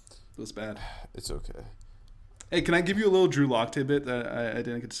it was bad. It's okay. Hey, can I give you a little Drew Lock tidbit that I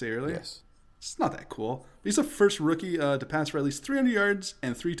didn't get to say earlier? Yes. It's not that cool. But he's the first rookie to pass for at least 300 yards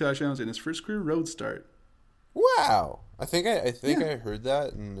and 3 touchdowns in his first career road start. Wow. I think I heard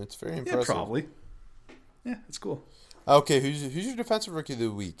that, and it's very impressive. Yeah, probably. Yeah, it's cool. Okay, who's your defensive rookie of the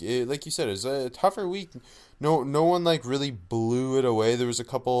week? Like you said, it's a tougher week. No one really blew it away. There was a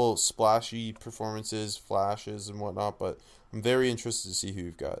couple splashy performances, flashes, and whatnot, but I'm very interested to see who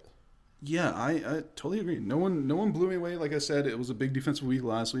you've got. Yeah, I totally agree. No one blew me away. Like I said, it was a big defensive week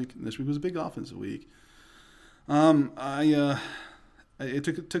last week, and this week was a big offensive week.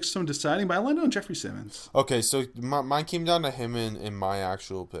 It took some deciding, but I landed on Jeffrey Simmons. Okay, so mine came down to him in my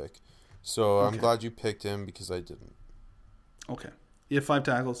actual pick. So I'm glad you picked him because I didn't. Okay. He had 5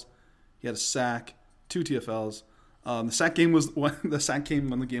 tackles. He had a sack, 2 TFLs, The sack game was the sack came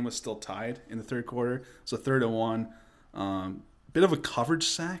when the game was still tied in the third quarter. So 3rd-1. Bit of a coverage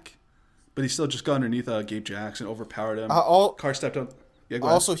sack, but he still just got underneath Gabe Jackson, overpowered him. Carr stepped up. Yeah, go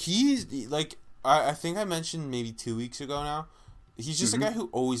also, he's like I think I mentioned maybe 2 weeks ago now. He's just a guy who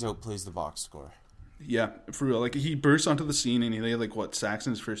always outplays the box score. Yeah, for real. Like he burst onto the scene and he had sacks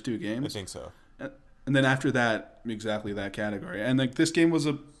in his first 2 games. I think so. And then after that, exactly that category. And like this game was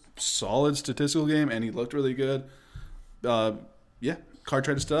a solid statistical game, and he looked really good. Carr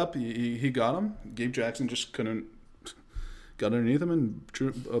tried to step up. He got him. Gabe Jackson just couldn't. Got underneath him and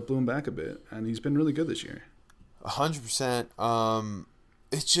blew him back a bit, and he's been really good this year. 100%.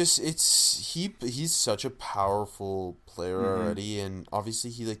 He's such a powerful player already, and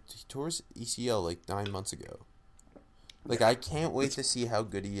obviously he tore his ACL 9 months ago. I can't wait to see how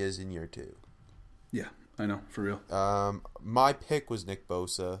good he is in year 2. Yeah, I know, for real. My pick was Nick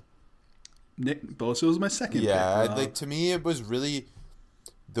Bosa. Nick Bosa was my second pick. Yeah, to me it was really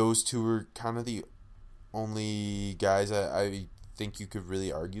those two were kind of the only guys I think you could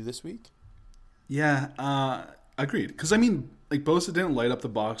really argue this week. Yeah, agreed. Because, Bosa didn't light up the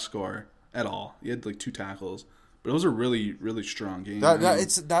box score at all. He had, 2 tackles. But it was a really, really strong game.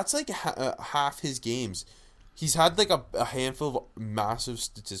 That's half his games. He's had, a handful of massive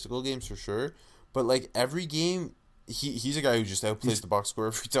statistical games for sure. But, every game, he's a guy who just outplays the box score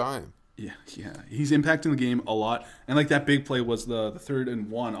every time. Yeah. He's impacting the game a lot. And, that big play was the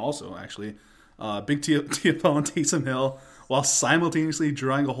 3rd-1 also, actually. Big TFL on Taysom Hill while simultaneously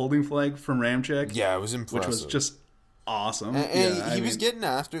drawing a holding flag from Ramczyk. Yeah, it was impressive. Which was just awesome. And he was getting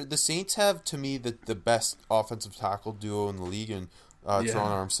after. The Saints have, to me, the best offensive tackle duo in the league, and Teron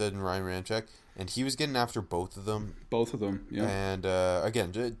Armstead and Ryan Ramczyk. And he was getting after both of them. Yeah. And,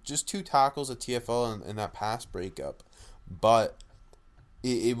 again, just 2 tackles at TFL and that pass breakup. But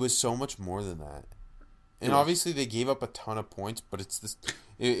it was so much more than that. And obviously they gave up a ton of points, but it's this.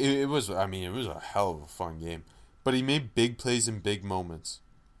 It was a hell of a fun game. But he made big plays in big moments.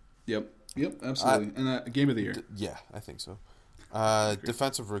 Yep, absolutely. And game of the year. Yeah, I think so.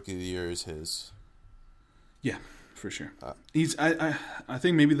 Defensive Rookie of the Year is his. Yeah, for sure. He's. I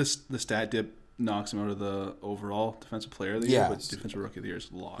think maybe the stat dip knocks him out of the overall Defensive Player of the Year, but Defensive Rookie of the Year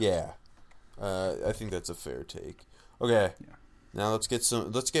is locked. Yeah, I think that's a fair take. Okay, now let's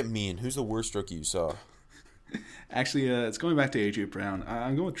get mean. Who's the worst rookie you saw? Actually, it's going back to A.J. Brown.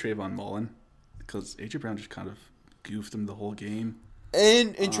 I'm going with Trayvon Mullen because A.J. Brown just kind of goofed him the whole game.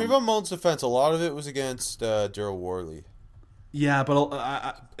 In Trayvon Mullen's defense, a lot of it was against Daryl Worley. Yeah,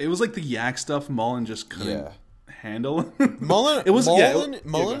 but it was the yak stuff Mullen just couldn't handle. Mullen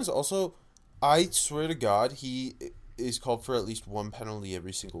is also, I swear to God, he is called for at least one penalty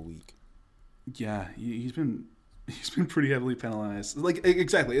every single week. Yeah, he's been pretty heavily penalized.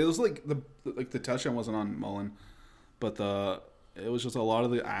 Exactly, it was the touchdown wasn't on Mullen, but it was just a lot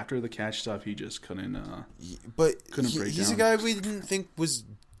of the after the catch stuff. He just couldn't. Couldn't break down. He's a guy we didn't think was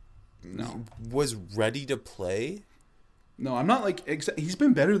ready to play. No, I'm not he's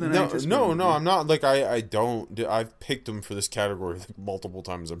been better than I anticipated. No, I'm not I've picked him for this category multiple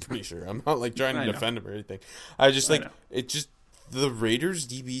times. I'm pretty sure. I'm not trying to defend him or anything. I just it just the Raiders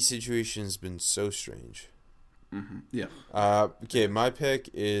DB situation has been so strange. Mm-hmm. Yeah. Okay, my pick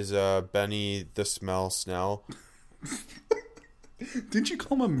is Benny the Smell Snell. Didn't you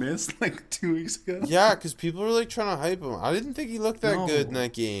call him a miss 2 weeks ago? Yeah, because people were trying to hype him. I didn't think he looked that good in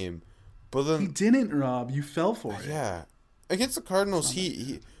that game, but then he didn't. Rob, you fell for it. Yeah, against the Cardinals,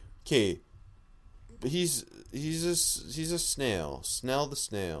 he's a snail. Snell the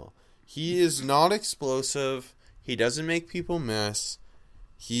snail. He is not explosive. He doesn't make people miss.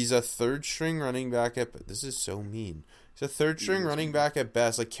 He's a third-string running back this is so mean. He's a third-string running back at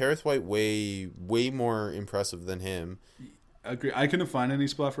best. Kareth White way more impressive than him. I agree. I couldn't find any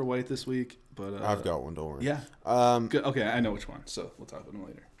spot for White this week, but I've got one. Don't worry. Yeah. Okay, I know which one. So we'll talk about him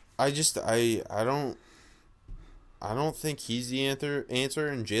later. I don't think he's the answer,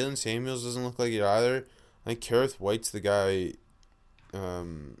 and Jalen Samuels doesn't look like it either. I think Kareth White's the guy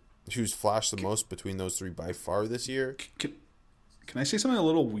who's flashed the most between those three by far this year. Can I say something a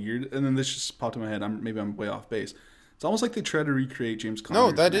little weird? And then this just popped in my head. Maybe I'm way off base. It's almost like they try to recreate James Conner.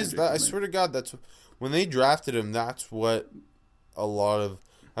 No, that is that. I swear to God, that's when they drafted him. That's what a lot of.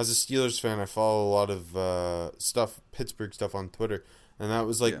 As a Steelers fan, I follow a lot of Pittsburgh stuff on Twitter, and that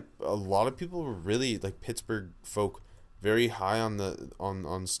was a lot of people were really Pittsburgh folk, very high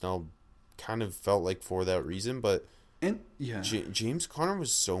on Snell. Kind of felt for that reason, but James Conner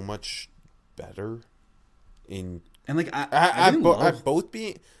was so much better in. And both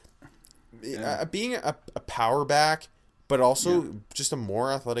being a power back, but also just a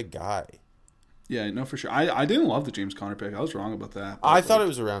more athletic guy. Yeah, no, for sure. I didn't love the James Conner pick. I was wrong about that. I thought it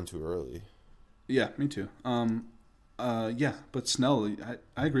was around too early. Yeah, me too. Yeah, but Snell,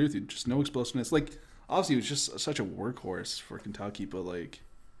 I agree with you. Just no explosiveness. Like, obviously, he was just such a workhorse for Kentucky, but like,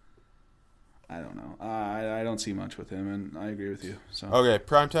 I don't know. I don't see much with him, and I agree with you. So Okay,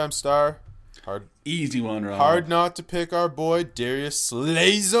 primetime star. easy one, Rob. Hard not to pick our boy Darius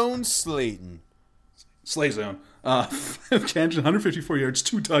Slayzone Slayton. Slay zone. 154 yards,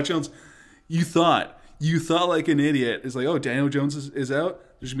 2 touchdowns. You thought like an idiot. It's like, oh, Daniel Jones is out.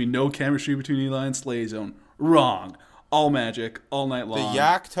 There's gonna be no chemistry between Eli and Slay zone. Wrong. All magic, all night long. The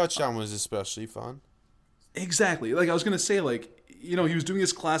Yak touchdown was especially fun. Exactly. Like I was gonna say, like, you know, he was doing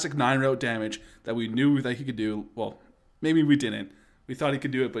his classic 9-route damage that we knew that he could do. Well, maybe we didn't. We thought he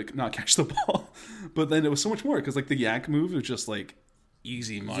could do it, but not catch the ball. But then it was so much more because like the Yak move was just like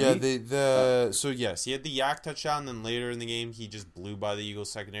easy money. Yeah, so yes, he had the Yak touchdown. Then later in the game, he just blew by the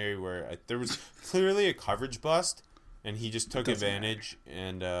Eagles secondary where there was clearly a coverage bust, and he just took advantage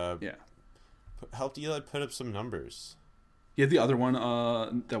and helped Eli put up some numbers. He had the other one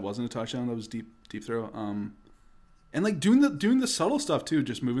that wasn't a touchdown. That was deep throw. And like doing the subtle stuff too,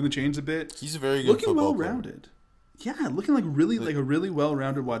 just moving the chains a bit. He's a very good looking football well rounded. Yeah, looking like a really well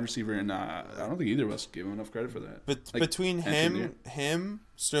rounded wide receiver, and I don't think either of us give him enough credit for that. But like, between him,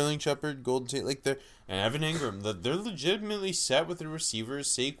 Sterling Shepard, Golden Tate, and Evan Ingram, they're legitimately set with the receivers.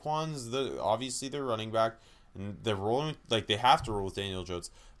 Saquon's obviously their running back, and they're rolling they have to roll with Daniel Jones.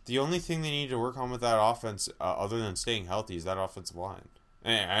 The only thing they need to work on with that offense, other than staying healthy, is that offensive line,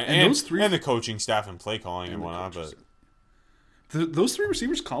 and those three, and the coaching staff and play calling and whatnot. But those three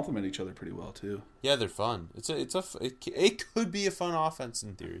receivers complement each other pretty well too. Yeah, they're fun. It could be a fun offense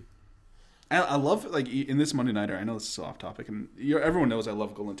in theory. I love like in this Monday Nighter. I know this is so off topic, and everyone knows I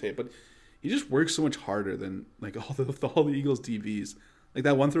love Golden Tate, but he just works so much harder than like all the Eagles DBs. Like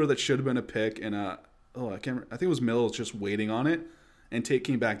that one throw that should have been a pick, and I think it was Mills just waiting on it. And Tate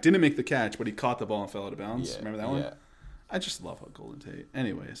came back, didn't make the catch, but he caught the ball and fell out of bounds. Remember that one? I just love how Golden Tate.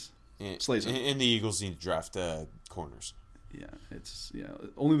 Anyways, Slays him. And the Eagles need to draft corners. Yeah,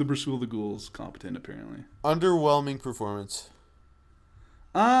 only the Brasul the Ghouls competent apparently. Underwhelming performance.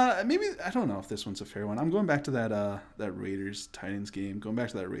 Maybe I don't know if this one's a fair one. I'm going back to that Raiders Titans game. Going back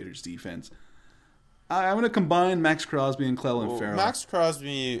to that Raiders defense. I'm going to combine Max Crosby and Clelin Ferrell. Max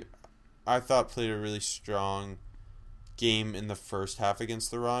Crosby, I thought played a really strong game in the first half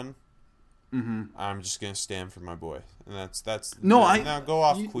against the run. Mm-hmm. I'm just gonna stand for my boy, and that's now go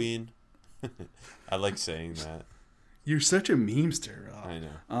off Queen. I like saying that. You're such a memester, Rob. I know.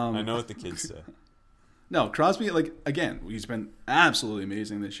 I know what the kids say. No, Crosby, like again, he's been absolutely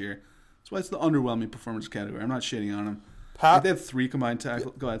amazing this year. That's why it's the underwhelming performance category. I'm not shitting on him. They had 3 combined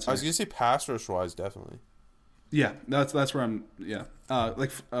tackles. Go ahead. Sorry. I was gonna say pass rush wise, definitely. Yeah, that's where I'm. Yeah,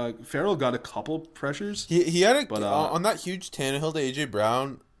 Farrell got a couple pressures. He had on that huge Tannehill to AJ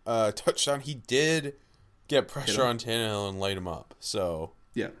Brown touchdown. He did get pressure on Tannehill and light him up. So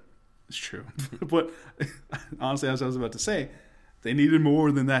yeah, it's true. But honestly, as I was about to say, they needed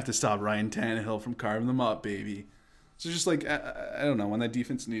more than that to stop Ryan Tannehill from carving them up, baby. So just like I don't know, when that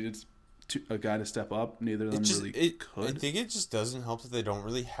defense needed a guy to step up, neither of them could. I think it just doesn't help that they don't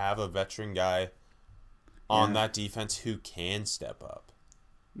really have a veteran guy on that defense who can step up.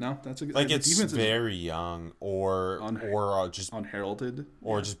 No, that's a good. Like it's very young or just unheralded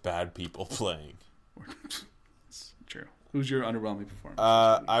or just bad people playing. It's true. Who's your underwhelming performance?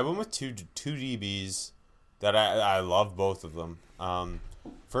 I went with two DBs that I love both of them.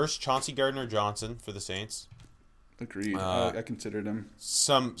 First, Chauncey Gardner-Johnson for the Saints. Agreed. I considered him.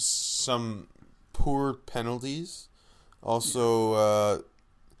 Some poor penalties. Also,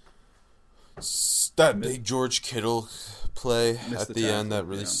 that big George Kittle play at the end that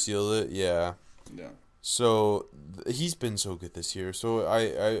really sealed it. Yeah. So he's been so good this year. So I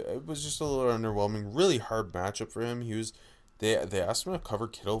it was just a little underwhelming. Really hard matchup for him. They asked him to cover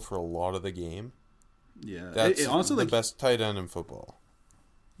Kittle for a lot of the game. Yeah, that's honestly the best tight end in football.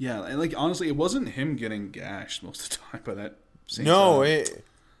 Yeah, and honestly, it wasn't him getting gashed most of the time by that.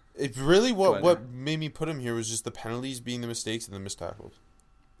 It really what made me put him here was just the penalties being the mistakes and the missed tackles.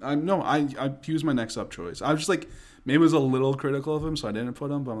 He was my next up choice. I was just like, maybe was a little critical of him, so I didn't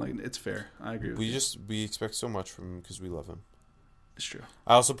put him. But I'm like, it's fair. I agree with you. We expect so much from him because we love him. It's true.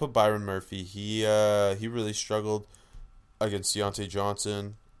 I also put Byron Murphy. He really struggled against Deontay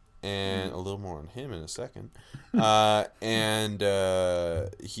Johnson, and a little more on him in a second. And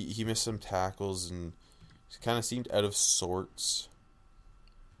he missed some tackles and kind of seemed out of sorts.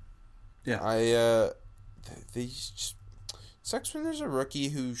 Yeah. They just sucks when there's a rookie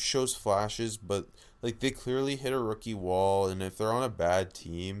who shows flashes, but like they clearly hit a rookie wall, and if they're on a bad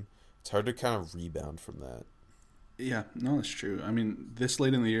team, it's hard to kind of rebound from that. Yeah, no, that's true. I mean, this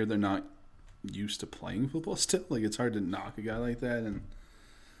late in the year, they're not used to playing football still. Like, it's hard to knock a guy like that. And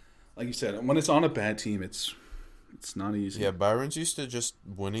like you said, when it's on a bad team, it's not easy. Yeah, Byron's used to just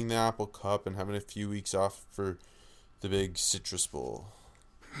winning the Apple Cup and having a few weeks off for the big Citrus Bowl.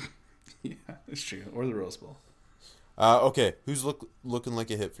 Yeah, it's true. Or the Rose Bowl. Okay, who's looking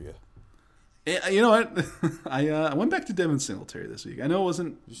like a hit for you? You know what? I went back to Devin Singletary this week. I know it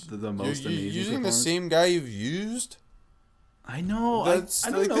wasn't the most You're amazing. using the same guy you've used? I know. That's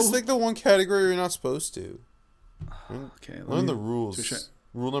I don't know. It's like the one category you're not supposed to. Okay, Learn the rules.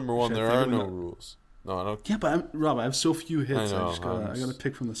 Rule number one: there are no rules. No, I don't. Yeah, but Rob, I have so few hits. I I just gotta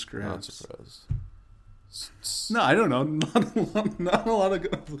pick from the scraps. Not surprised. No, I don't know. Not a lot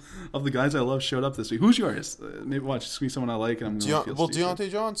of the guys I love showed up this week. Who's yours? Maybe watch squeeze someone I like, and I'm going to feel stupid.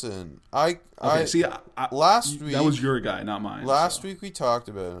 Deontay Johnson. Last week that was your guy, not mine. Last week we talked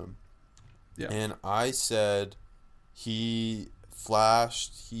about him. Yeah, and I said he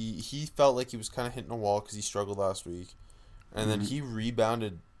flashed. He felt like he was kind of hitting a wall because he struggled last week, and then he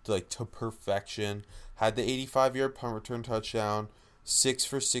rebounded like to perfection. Had the 85-yard punt return touchdown, 6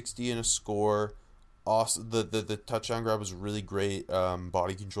 for 60 and a score. Awesome. The touchdown grab was really great.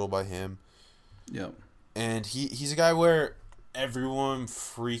 Body control by him. Yep. And he's a guy where everyone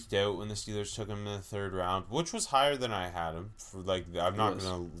freaked out when the Steelers took him in the third round, which was higher than I had him. I'm not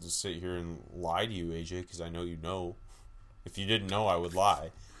gonna sit here and lie to you, AJ, because I know you know. If you didn't know, I would lie.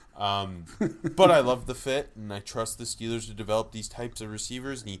 But I love the fit, and I trust the Steelers to develop these types of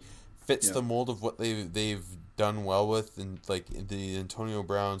receivers, and he fits the mold of what they've done well with, and like the Antonio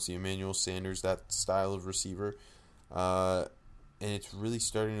Browns, the Emmanuel Sanders, that style of receiver, and it's really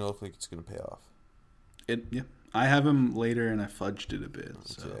starting to look like it's going to pay off. I have him later, and I fudged it a bit.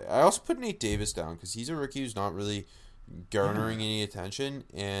 So. Okay. I also put Nate Davis down because he's a rookie who's not really garnering any attention,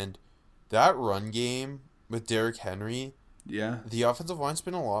 and that run game with Derrick Henry, the offensive line's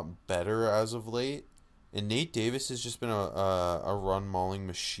been a lot better as of late. And Nate Davis has just been a run-mauling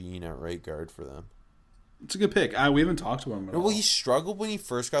machine at right guard for them. It's a good pick. We haven't talked to him at all. Well, he struggled when he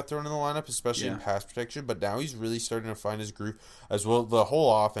first got thrown in the lineup, especially in pass protection, but now he's really starting to find his groove as well. The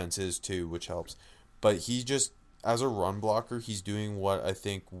whole offense is too, which helps. But he just, as a run blocker, he's doing what I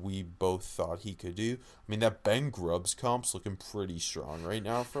think we both thought he could do. I mean, that Ben Grubbs comp's looking pretty strong right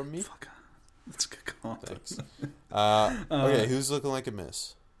now from me. Fuck. That's a good comp. Thanks. Okay, who's looking like a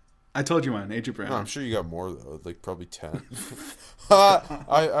miss? I told you mine, AJ Brown. No, I'm sure you got more though, like probably 10.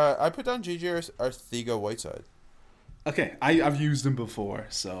 I put down JJ Arcega-Whiteside. Okay, I've used him before,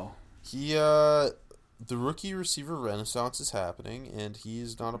 so he the rookie receiver renaissance is happening, and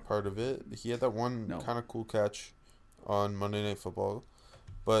he's not a part of it. He had that one kind of cool catch on Monday Night Football,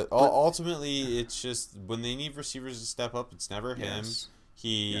 but ultimately it's just when they need receivers to step up, it's never him.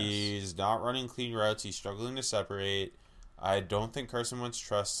 He's not running clean routes. He's struggling to separate. I don't think Carson Wentz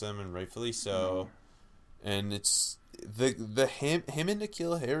trusts him, and rightfully so. No. And it's him and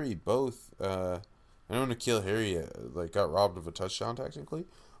N'Keal Harry both. I know N'Keal Harry got robbed of a touchdown technically,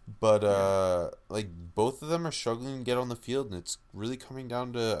 but like both of them are struggling to get on the field, and it's really coming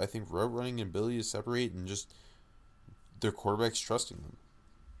down to I think route running and ability to separate, and just their quarterbacks trusting them.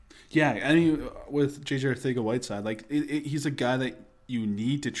 Yeah, I mean with JJ Arcega-Whiteside, like he's a guy that you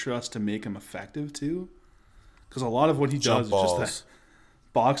need to trust to make him effective too. Because a lot of what he does is just that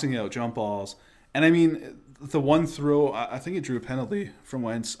boxing out jump balls. And I mean, the one throw, I think it drew a penalty from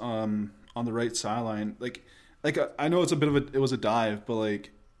Wentz on the right sideline. Like I know it's it was a dive, but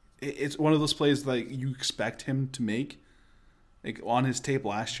like it's one of those plays like you expect him to make. Like on his tape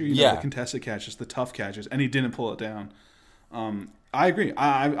last year, you know, the contested catches, the tough catches, and he didn't pull it down. I agree.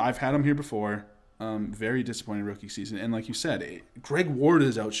 I've had him here before. Very disappointing rookie season, and like you said, Greg Ward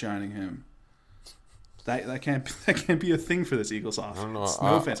is outshining him. That can't be a thing for this Eagles offense. I don't know.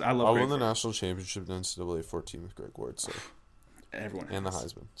 No offense. I love. I won the national championship in NCAA 14 with Greg Ward, so everyone and the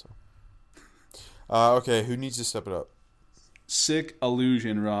Heisman. So okay, who needs to step it up? Sick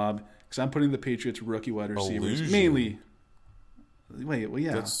illusion, Rob, because I'm putting the Patriots rookie wide receivers mainly. Wait, well,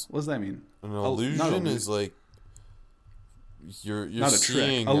 yeah. What does that mean? An illusion is like you're not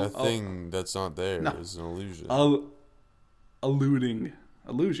seeing a thing that's not there. It's an illusion.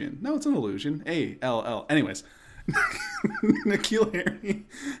 Illusion. No, it's an illusion. A-L-L. Anyways, N'Keal Harry,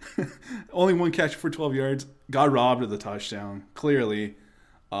 only one catch for 12 yards, got robbed of the touchdown. Clearly,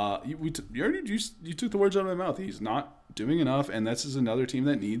 you took the words out of my mouth. He's not doing enough, and this is another team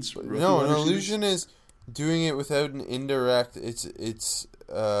that needs. No, an illusion is doing it without an indirect. It's.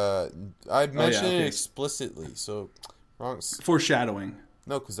 I mentioned it explicitly, so wrong. Foreshadowing.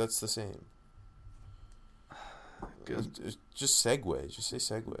 No, because that's the same. Good. Just segue. Just say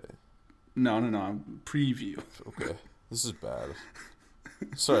segue. No. Preview. Okay, this is bad.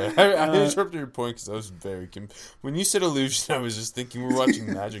 Sorry, I interrupted your point because I was very... When you said illusion, I was just thinking we're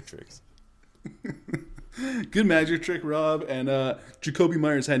watching magic tricks. Good magic trick, Rob. And Jacoby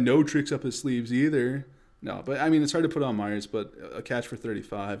Myers had no tricks up his sleeves either. No, but I mean, it's hard to put on Myers, but a catch for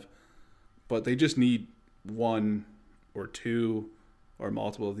 35. But they just need one or two or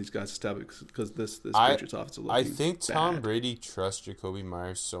multiple of these guys to step it because this Patriots offense is looking I think Tom bad. Brady trusts Jacoby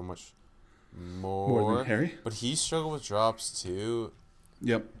Myers so much More than Harry? But he struggled with drops too.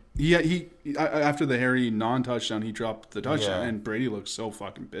 Yep. He after the Harry non-touchdown, he dropped the touchdown, Yeah. and Brady looked so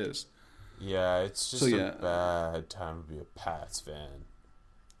fucking pissed. Yeah, it's just a bad time to be a Pats fan.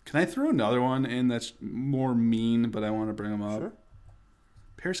 Can I throw another one in that's more mean, but I want to bring him up? Sure.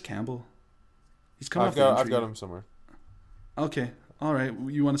 Paris Campbell. He's coming I've off the got injury. him somewhere. Okay. All right.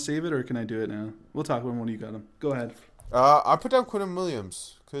 You want to save it, or can I do it now? We'll talk when you got him. Go ahead. I put down Quentin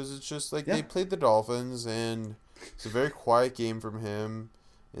Williams because it's just like Yeah. they played the Dolphins, and it's a very quiet game from him,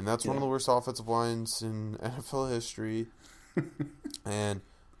 and that's one of the worst offensive lines in NFL history. And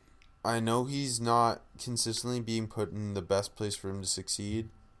I know he's not consistently being put in the best place for him to succeed,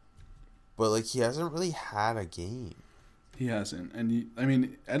 but like he hasn't really had a game. He hasn't,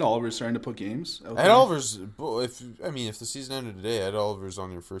 and Ed Oliver's starting to put games. Out Ed there. Oliver's, if the season ended today, Ed Oliver's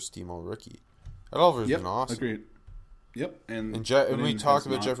on your first team all rookie. Ed Oliver's been awesome. Agreed. Yep, and we talked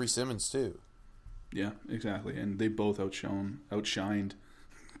about Jeffrey Simmons too. Yeah, exactly, and they both outshined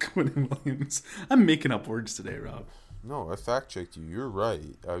Quentin Williams. I'm making up words today, Rob. No, I fact checked you. You're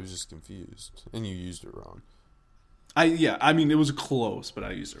right. I was just confused, and you used it wrong. It was close, but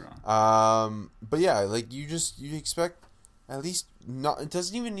I used it wrong. But yeah, like you expect at least not. It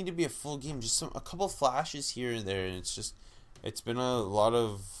doesn't even need to be a full game. Just a couple flashes here and there, and it's been a lot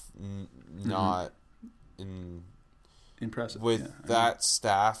of not in. Impressive. With that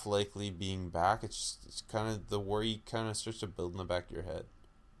staff likely being back, it's kind of the worry kind of starts to build in the back of your head.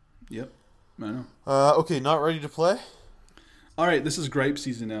 Yep, I know. Okay, not ready to play? All right, this is gripe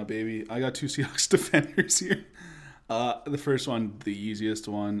season now, baby. I got two Seahawks defenders here. The first one, the easiest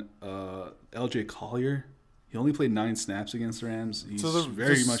one, LJ Collier. He only played 9 snaps against the Rams. He's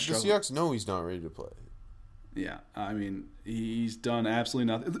very much the struggling. Seahawks know he's not ready to play. Yeah, I mean, he's done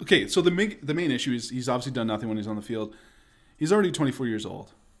absolutely nothing. Okay, so the main issue is he's obviously done nothing when he's on the field. He's already 24 years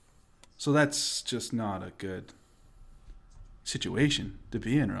old. So that's just not a good situation to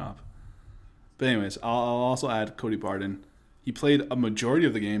be in, Rob. But anyways, I'll also add Cody Barden. He played a majority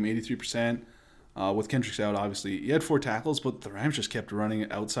of the game, 83%, with Kendricks out, obviously. He had 4 tackles, but the Rams just kept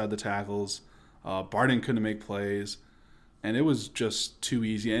running outside the tackles. Barden couldn't make plays, and it was just too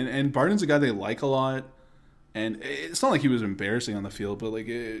easy. And Barden's a guy they like a lot, and it's not like he was embarrassing on the field, but like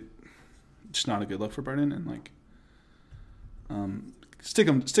just not a good look for Barden. And like, stick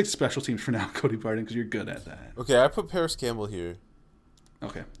to special teams for now, Cody Barden, because you're good at that. Okay, I put Paris Campbell here.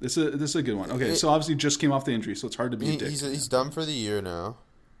 Okay, this is a good one. Okay, so obviously just came off the injury, so it's hard to be a dick. He's done for the year now.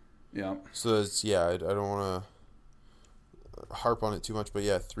 Yeah. So I don't want to harp on it too much, but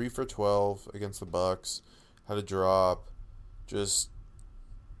yeah, 3 for 12 against the Bucks, had a drop. Just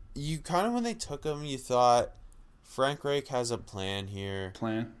you kind of when they took him, you thought Frank Reich has a plan here.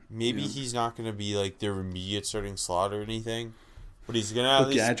 Maybe he's not going to be like their immediate starting slot or anything, but he's going to at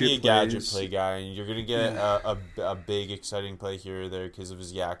least be a gadget play guy, and you're going to get a big exciting play here or there because of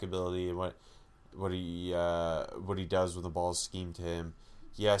his yak ability and what he does when the ball's schemed to him.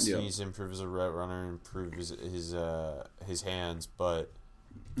 Yes, he needs to improve as a route runner, improve his hands, but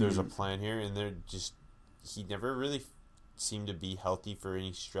there's a plan here, and he never really seemed to be healthy for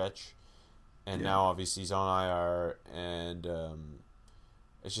any stretch, and now obviously he's on IR, and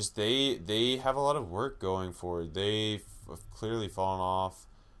it's just they have a lot of work going forward. They've clearly fallen off.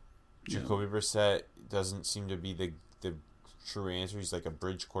 Jacoby Brissett doesn't seem to be the true answer. He's like a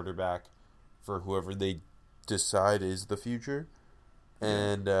bridge quarterback for whoever they decide is the future.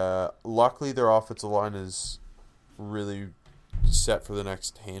 And luckily their offensive line is really set for the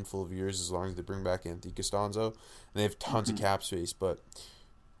next handful of years as long as they bring back Anthony Costanzo. And they have tons of cap space, but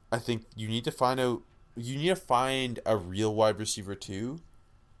I think you need to find a real wide receiver too,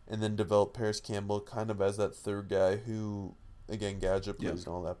 and then develop Paris Campbell kind of as that third guy who, again, gadget plays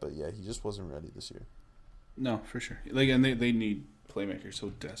and all that. But yeah, he just wasn't ready this year. No, for sure. Like, and they need playmakers so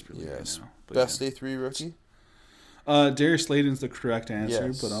desperately right now. But best day 3 rookie. Darius Slayton's the correct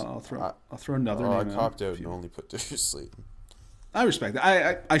answer, but I'll throw another name. I copped out and only put Darius Slayton. I respect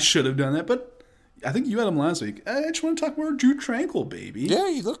that. I should have done that, but I think you had him last week. I just want to talk more Drew Tranquil, baby. Yeah,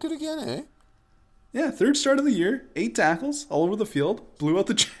 he looked good again, eh? Yeah, 3rd start of the year, 8 tackles all over the field, blew out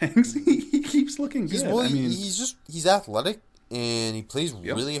the Jags. He keeps looking good. He's athletic. and he plays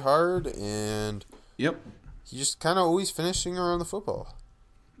really hard, and Yep. he's just kind of always finishing around the football.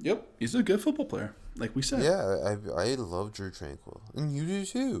 Yep. He's a good football player, like we said. Yeah, I love Drew Tranquil, and you do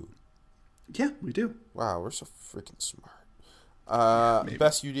too. Yeah, we do. Wow, we're so freaking smart. Maybe.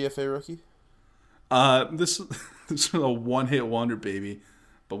 Best UDFA rookie? This is a one-hit wonder, baby.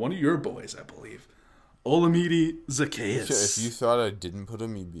 But one of your boys, I believe. Olamide Zacchaeus. If you thought I didn't put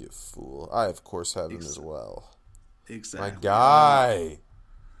him, you'd be a fool. I, of course, have him as well. Exactly. My guy.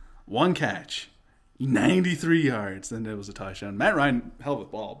 One catch, 93 yards, then it was a touchdown. Matt Ryan, hell of a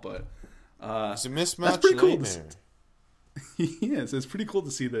ball, but It's a mismatch that's pretty cool. nightmare. Yes, it's pretty cool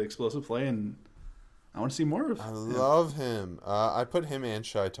to see the explosive play, and I want to see more of I him. love him. I put him and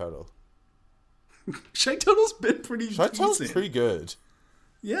Shy Tuttle. Shai Tuttle's been pretty Shy Tuttle's decent. pretty good.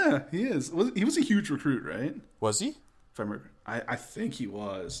 Yeah, he is. He was a huge recruit, right? Was he? If I remember, I think he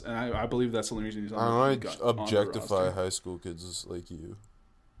was, and I believe that's the only reason he's on. I don't want to on the objectify roster. high school kids like you.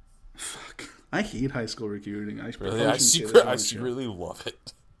 Fuck, I hate high school recruiting. Really? probably I shouldn't say that on the show. secretly love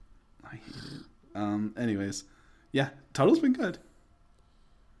it. I hate it. Anyways, yeah, Tuttle's been good.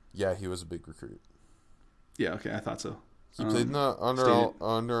 Yeah, he was a big recruit. Yeah, okay, I thought so. He played in the Under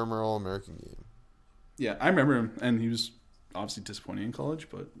Armour All-American game. Yeah, I remember him, and he was obviously disappointing in college,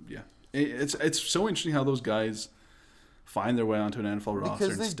 but yeah, it's so interesting how those guys find their way onto an NFL roster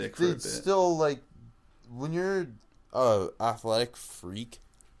Because and stick for a bit. still, like, when you're a athletic freak,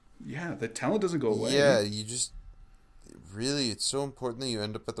 Yeah, the talent doesn't go away. yeah, you just really, it's so important that you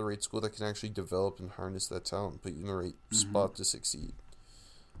end up at the right school that can actually develop and harness that talent, put you in the right spot to succeed.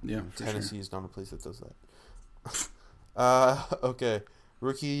 yeah, for Tennessee sure. is not a place that does that. Okay.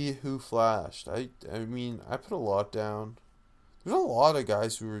 Rookie who flashed. I mean, I put a lot down. There's a lot of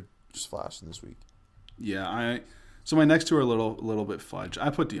guys who were just flashing this week. Yeah, so my next two are a little bit fudge. I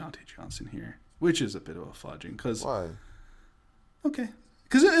put Deontay Johnson here, which is a bit of a fudging because Why?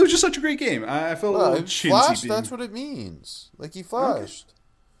 because it was just such a great game. I felt a Well, little chintzy. flash, being- that's what it means. Like, he flashed.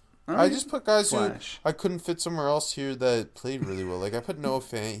 All I right. just put guys Flash. who I couldn't fit somewhere else here that played really well. Like, I put Noah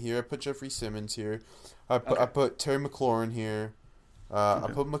Fant here. I put Jeffrey Simmons here. I put Terry McLaurin here. I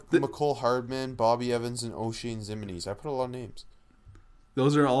put McCole Hardman, Bobby Evans, and O'Shane Zimenez. I put a lot of names.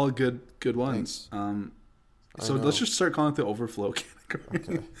 Those are all good ones. Thanks. So I know. let's just start calling it the overflow category.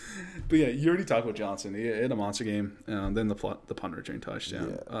 Okay. But yeah, you already talked about Johnson. He had a monster game. Then the punt return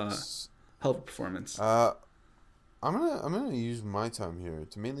touchdown. Yes. Hell of a performance. I'm gonna use my time here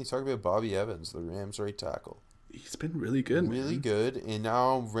to mainly talk about Bobby Evans, the Rams right tackle. He's been really good. Really man. good, and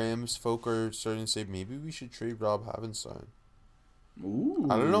now Rams folk are starting to say maybe we should trade Rob Havenstein. Ooh.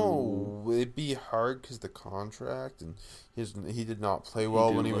 I don't know. It'd be hard because the contract, and he did not play well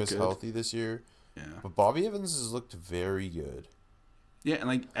didn't when he look was good. healthy this year. Yeah. But Bobby Evans has looked very good. Yeah, and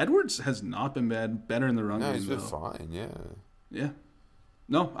like Edwards has not been bad. Better in the run No, game he's been though. fine. Yeah. Yeah.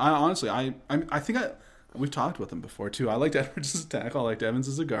 No, I honestly, I think we've talked with him before too. I liked Edwards as a tackle. I liked Evans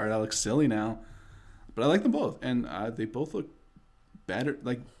as a guard. I like Silly now, but I like them both, and they both look better,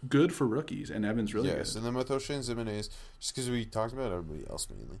 like good for rookies. And Evans really Yes, good. and then with O'Shane Zimenez, just because we talked about everybody else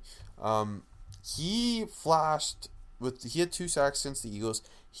mainly, he flashed he had 2 sacks against the Eagles.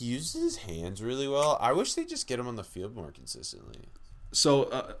 He used his hands really well. I wish they just get him on the field more consistently.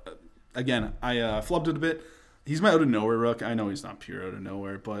 So again, I flubbed it a bit. He's my out of nowhere rook. I know he's not pure out of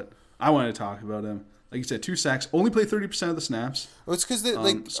nowhere, but I wanted to talk about him. Like you said, 2 sacks, only played 30% of the snaps. Oh, it's because they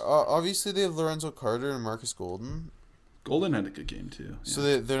obviously they have Lorenzo Carter and Marcus Golden. Golden had a good game too. Yeah.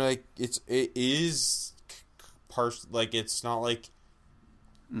 So they're like it is partial. Like it's not like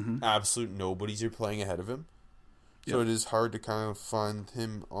absolute nobodies are playing ahead of him. So Yep. it is hard to kind of find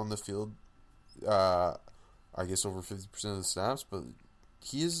him on the field. I guess over 50% of the snaps, but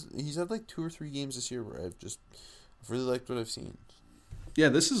he's had like 2 or 3 games this year where I've really liked what I've seen. Yeah,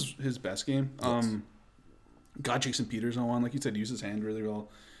 this is his best game. Yes. Got Jason Peters on one, like you said, used his hand really well.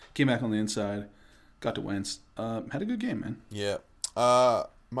 Came back on the inside, got to Wentz. Had a good game, man. Yeah.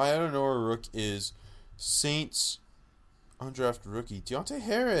 My out of nowhere rook is Saints undrafted rookie Deontay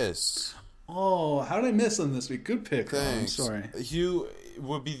Harris. Oh, how did I miss him this week? Good pick. Thanks. I'm sorry. He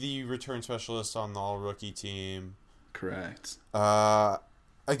would be the return specialist on the all rookie team. Correct.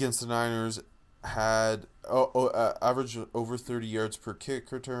 Against the Niners, had average over 30 yards per kick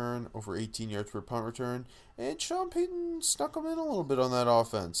return, over 18 yards per punt return, and Sean Payton snuck him in a little bit on that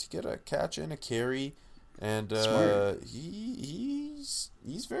offense. He got a catch and a carry, and Smart. he's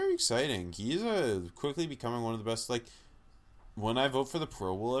very exciting. He is quickly becoming one of the best. Like when I vote for the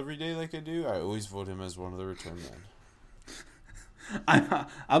Pro Bowl every day, like I do, I always vote him as one of the return men.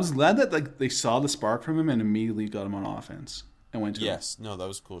 I was glad that they saw the spark from him and immediately got him on offense and went to him. Yes, no, that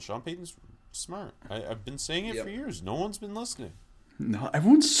was cool. Sean Payton's Smart. I've been saying it for years. No one's been listening. No,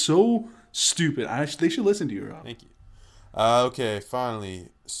 everyone's so stupid. They should listen to you, Rob. Thank you. Okay, finally,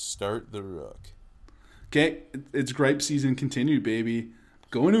 start the Rook. Okay, it's gripe season continued, baby.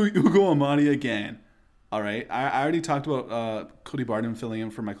 Going to Ugo Amadi again. All right, I already talked about Cody Barnum filling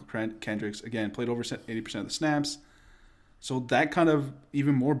in for Michael Kendricks. Again, played over 80% of the snaps. So that kind of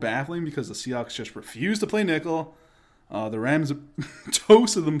even more baffling because the Seahawks just refused to play nickel. The Rams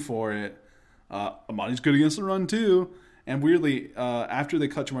toasted them for it. Amadi's good against the run too. And weirdly, after they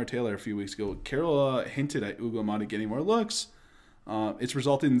cut Jamar Taylor a few weeks ago, Carroll hinted at Ugo Amadi getting more looks. It's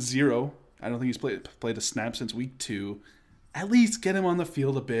resulted in 0. I don't think he's played a snap since week 2. At least get him on the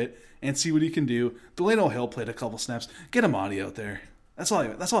field a bit and see what he can do. Delano Hill played a couple snaps. Get Amadi out there. That's all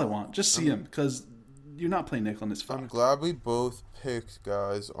I want. Just see him because you're not playing nickel and it's fun. I'm glad we both picked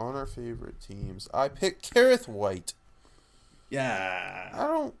guys on our favorite teams. I picked Kerrith White. Yeah. I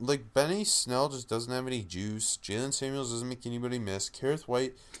don't like Benny Snell just doesn't have any juice. Jalen Samuels doesn't make anybody miss. Kerrith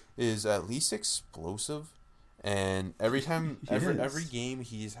White is at least explosive, and every game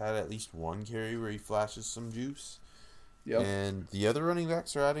he's had at least one carry where he flashes some juice. Yep. And the other running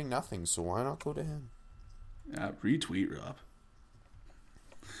backs are adding nothing, so why not go to him? Retweet, Rob.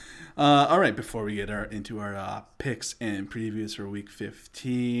 All right, before we get into our picks and previews for Week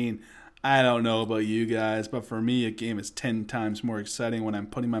 15, I don't know about you guys, but for me, a game is 10 times more exciting when I'm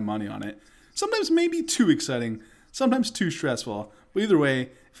putting my money on it. Sometimes maybe too exciting, sometimes too stressful. But either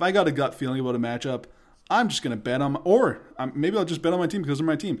way, if I got a gut feeling about a matchup, I'm just going to bet on maybe I'll just bet on my team because they're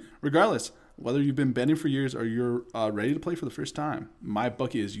my team. Regardless, whether you've been betting for years or you're ready to play for the first time,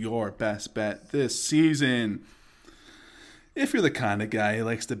 MyBookie is your best bet this season. If you're the kind of guy who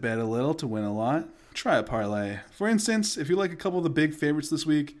likes to bet a little to win a lot, try a parlay. For instance, if you like a couple of the big favorites this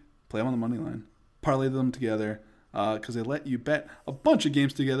week, play them on the money line. Parlay them together because they let you bet a bunch of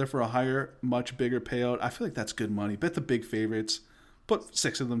games together for a higher, much bigger payout. I feel like that's good money. Bet the big favorites. Put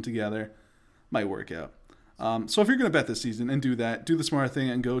 6 of them together. Might work out. So if you're going to bet this season and do that, do the smart thing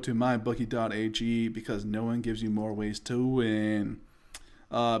and go to mybookie.ag because no one gives you more ways to win.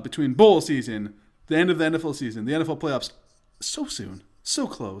 Between bowl season, the end of the NFL season, the NFL playoffs, so soon, so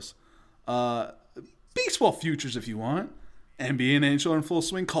close. Baseball futures if you want. NBA and NHL are in full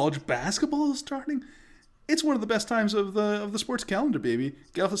swing. College basketball is starting. It's one of the best times of the sports calendar, baby.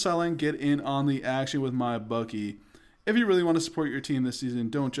 Get off the sideline, get in on the action with MyBookie. If you really want to support your team this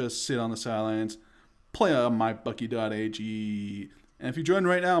season, don't just sit on the sidelines. Play on mybookie.ag. And if you join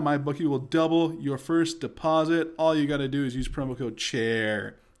right now, MyBookie will double your first deposit. All you got to do is use promo code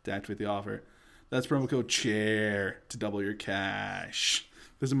CHAIR to activate the offer. That's promo code CHAIR to double your cash.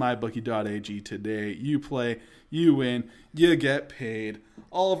 Visit mybookie.ag today. You play, you win, you get paid.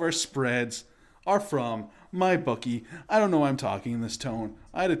 All of our spreads are from MyBookie. I don't know why I'm talking in this tone.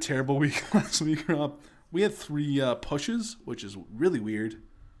 I had a terrible week last week, Rob. We had 3 pushes, which is really weird.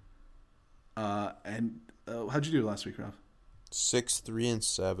 How'd you do last week, Rob? 6, 3, and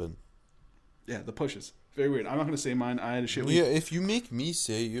 7. Yeah, the pushes. Very weird. I'm not going to say mine. I had a shit week. Yeah, if you make me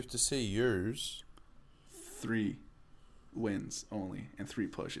say, you have to say yours. 3 wins only and 3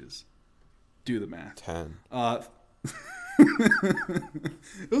 pushes. Do the math. 10. It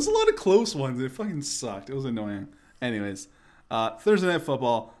was a lot of close ones. It fucking sucked. It was annoying. Anyways, Thursday Night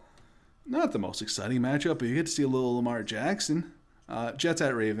Football. Not the most exciting matchup, but you get to see a little Lamar Jackson. Jets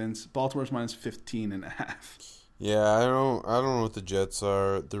at Ravens. Baltimore's minus 15.5. Yeah, I don't know what the Jets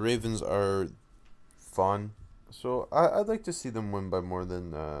are. The Ravens are fun, so I'd like to see them win by more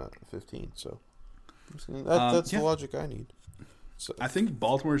than 15. So that's the logic I need. So I think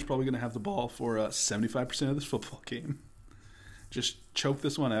Baltimore is probably going to have the ball for 75% of this football game. Just choke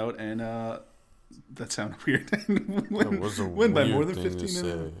this one out, and that sounded weird. win by more than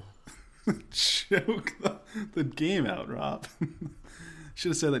 15. Choke the game out, Rob. Should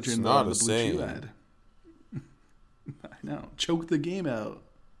have said that during the Blue Chew ad. I know. Choke the game out.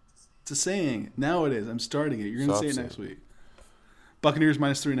 It's a saying. Now it is. I'm starting it. You're going to say it next week. Buccaneers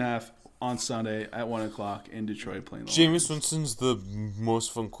minus 3.5 on Sunday at 1 o'clock in Detroit playing the Jameis Winston's the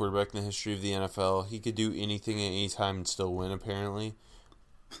most fun quarterback in the history of the NFL. He could do anything at any time and still win, apparently.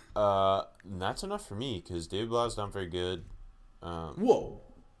 And that's enough for me because David Blau's not very good. Whoa.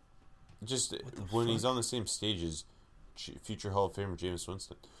 Just when he's on the same stage as future Hall of Famer Jameis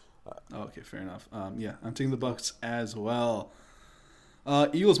Winston. Okay, fair enough. Yeah, I'm taking the Bucs as well.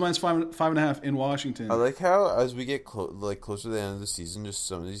 Eagles minus 5.5 in Washington. I like how as we get closer to the end of the season, just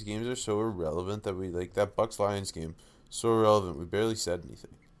some of these games are so irrelevant that we like that Bucs Lions game. So irrelevant, we barely said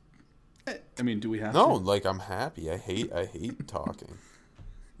anything. I mean, do we have to? No, like I'm happy. I hate talking.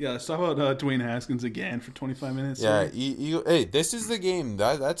 Yeah, let's talk about Dwayne Haskins again for 25 minutes. Yeah, Sorry. hey, this is the game.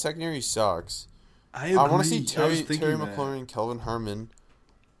 That secondary sucks. I agree. I want to see Terry thinking McLaurin and Kelvin Harmon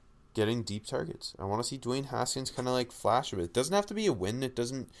getting deep targets. I want to see Dwayne Haskins kind of like flash a bit. It doesn't have to be a win. It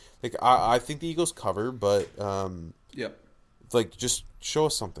doesn't like I think the Eagles cover, but Yep. like just show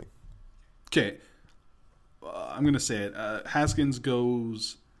us something. Okay. I'm gonna say it. Haskins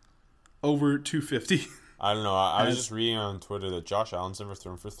goes over 250. I don't know. I was just reading on Twitter that Josh Allen's never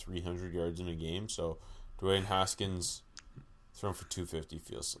thrown for 300 yards in a game, so Dwayne Haskins thrown for 250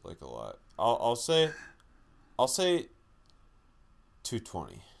 feels like a lot. I'll say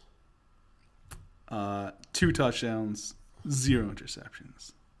 220. 2 touchdowns, 0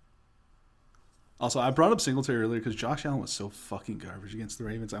 interceptions. Also, I brought up Singletary earlier because Josh Allen was so fucking garbage against the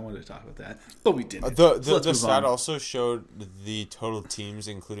Ravens. I wanted to talk about that, but we didn't. The stat also showed the total teams,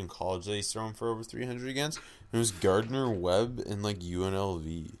 including college, that he's thrown for over 300 against. It was Gardner Webb and like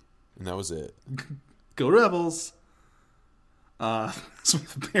UNLV, and that was it. Go Rebels! So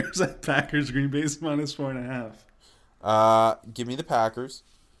the Bears at Packers, Green Bay's -4.5. Give me the Packers.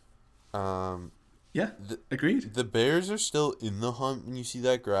 Yeah, agreed. The Bears are still in the hunt when you see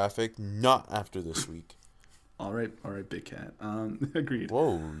that graphic, not after this week. All right, Big Cat. Agreed.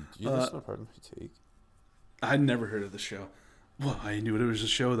 Whoa, you listen to part of my take. I'd never heard of the show. Well, I knew it was a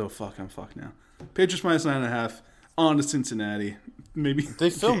show though. I'm fucked now. Patriots -9.5 on to Cincinnati. Maybe they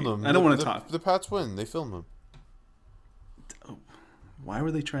filmed them. I don't want to talk. The Pats win. They filmed them. Why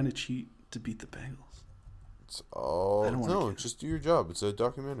were they trying to cheat to beat the Bengals? Just do your job. It's a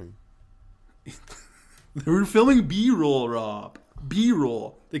documentary. They were filming B-roll, Rob.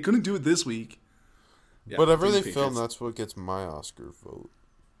 B-roll. They couldn't do it this week. Yeah, whatever they film, that's what gets my Oscar vote.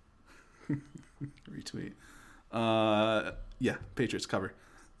 Retweet. Yeah, Patriots cover.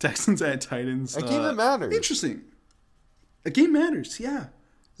 Texans at Titans. A game that matters. Interesting. A game matters, yeah.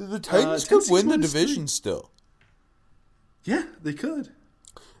 The Titans could win the division still. Yeah, they could.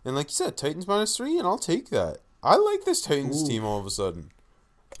 And like you said, Titans -3, and I'll take that. I like this Titans team all of a sudden.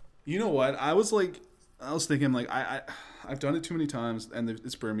 You know what? I was thinking, like, I've done it too many times, and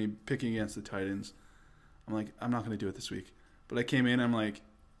it's burned me picking against the Titans. I'm like, I'm not going to do it this week. But I came in, I'm like,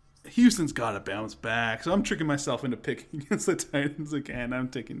 Houston's got to bounce back. So I'm tricking myself into picking against the Titans again. I'm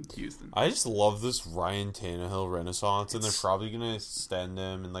taking Houston. I just love this Ryan Tannehill renaissance, and they're probably going to extend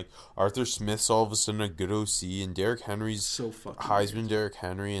him. And, like, Arthur Smith's all of a sudden a good OC, and Derrick Henry's so fucking Heisman weird. Derrick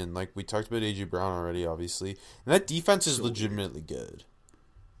Henry. And, like, we talked about A.J. Brown already, obviously. And that defense is legitimately good.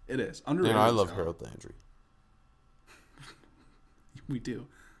 It is. Underrated. And I love Harold Landry. We do.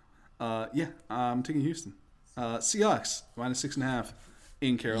 Yeah, I'm taking Houston. Seahawks, -6.5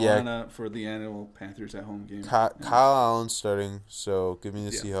 in Carolina for the annual Panthers at home game. Kyle Allen's starting, so give me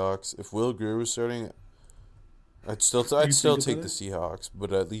the Seahawks. If Will Grier was starting, I'd still take the Seahawks,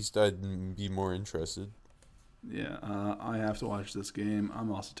 but at least I'd be more interested. Yeah, I have to watch this game.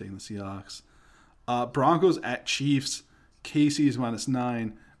 I'm also taking the Seahawks. Broncos at Chiefs. KC's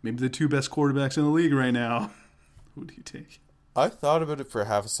 -9. Maybe the 2 best quarterbacks in the league right now. Who do you take? I thought about it for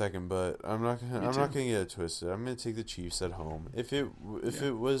half a second, but I'm not gonna get it twisted. I'm gonna take the Chiefs at home. If it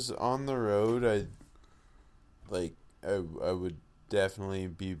was on the road, I would definitely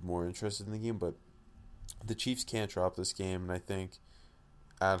be more interested in the game. But the Chiefs can't drop this game, and I think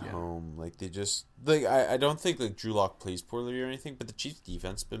at home, like they just like I don't think like Drew Lock plays poorly or anything, but the Chiefs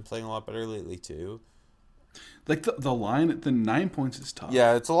defense has been playing a lot better lately too. Like the line, the 9 points is tough.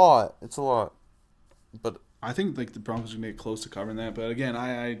 Yeah, it's a lot. But I think like the Broncos are gonna get close to covering that. But again,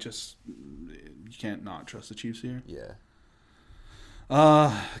 I just you can't not trust the Chiefs here. Yeah.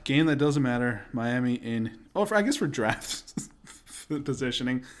 Game that doesn't matter. Miami in for draft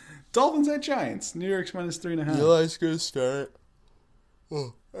positioning. Dolphins at Giants. New York's -3.5. Eli's gonna start.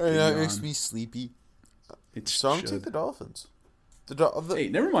 Oh, that makes me sleepy. So I'm gonna take the Dolphins. Hey,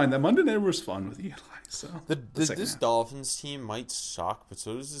 never mind. That Monday night was fun with Eli. So this Dolphins team might suck, but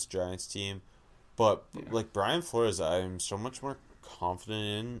so does this Giants team. But like Brian Flores, I'm so much more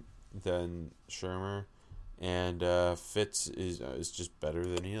confident in than Shermer, and Fitz is just better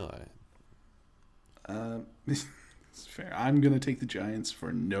than Eli. It's fair. I'm gonna take the Giants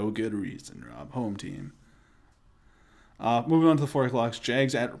for no good reason, Rob. Home team. Moving on to the 4 o'clocks.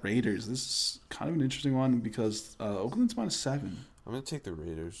 Jags at Raiders. This is kind of an interesting one because Oakland's -7. I'm gonna take the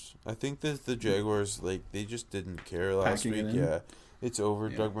Raiders. I think that the Jaguars, like, they just didn't care last week. Yeah, it's over.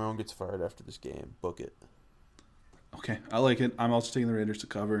 Yeah. Doug Marrone gets fired after this game. Book it. Okay, I like it. I'm also taking the Raiders to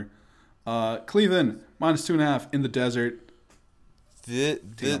cover. Cleveland -2.5 in the desert.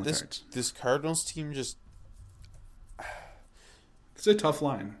 This Cardinals team just. It's a tough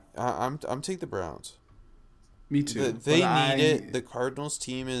line. I'm taking the Browns. Me too. They need it. The Cardinals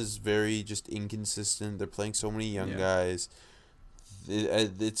team is very just inconsistent. They're playing so many young guys.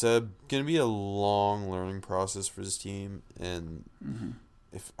 It's going to be a long learning process for this team. And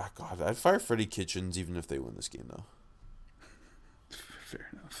I'd fire Freddie Kitchens even if they win this game, though. Fair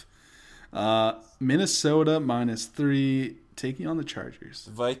enough. Minnesota -3 taking on the Chargers.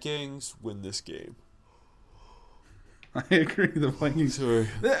 The Vikings win this game. I agree. The Vikings. Sorry.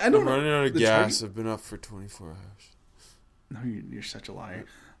 I'm running out of gas. I've been up for 24 hours. No, you're such a liar.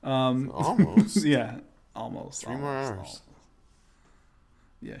 Almost. Yeah, almost. 3 more hours.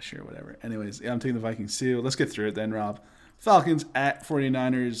 Yeah, sure, whatever. Anyways, I'm taking the Vikings too. Let's get through it then, Rob. Falcons at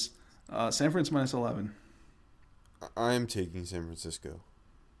 49ers. San Francisco -11. I am taking San Francisco.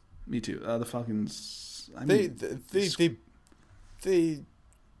 Me too. The Falcons. They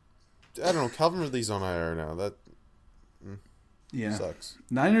I don't know. Calvin Ridley's on IR now. That sucks.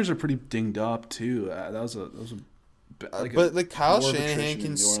 Niners are pretty dinged up too. That was a but Kyle Shanahan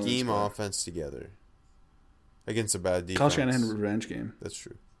can scheme offense together against a bad defense. Kyle Shanahan revenge game. That's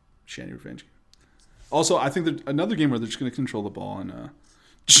true. Shanahan revenge game. Also, I think that another game where they're just going to control the ball and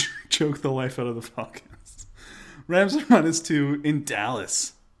choke the life out of the Falcons. Rams are -2 in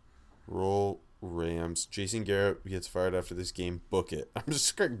Dallas. Roll Rams. Jason Garrett gets fired after this game. Book it. I'm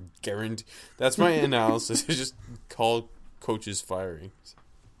just guaranteed. That's my analysis. I just call coaches firing.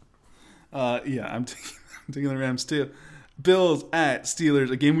 I'm taking the Rams too. Bills at Steelers,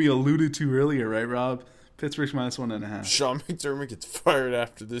 a game we alluded to earlier, right, Rob? Pittsburgh's -1.5. Sean McDermott gets fired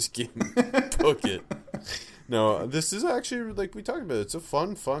after this game. Book it. No, this is actually, like we talked about, it's a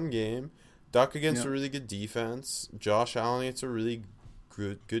fun game. Duck against a really good defense. Josh Allen gets a really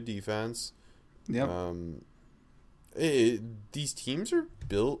good defense. Yep. These teams are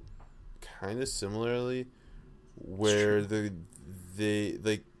built kind of similarly, where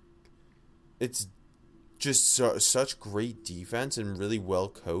it's just such great defense and really well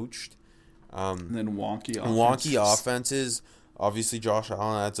coached. And then wonky offenses. Obviously, Josh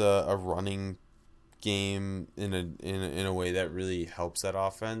Allen adds a running game in a way that really helps that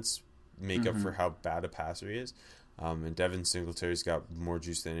offense make up for how bad a passer he is. And Devin Singletary's got more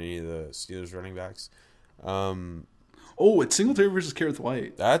juice than any of the Steelers running backs. It's Singletary versus Kareth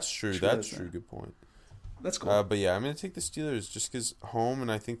White. That's true. That's true. Good point. That's cool. But yeah, I'm going to take the Steelers just because home,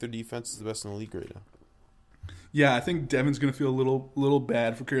 and I think their defense is the best in the league right now. Yeah, I think Devin's going to feel a little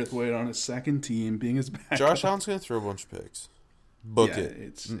bad for Kareth White on his second team being his backup. Josh Allen's going to throw a bunch of picks. Book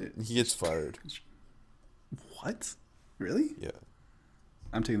it. He gets fired. What? Really? Yeah.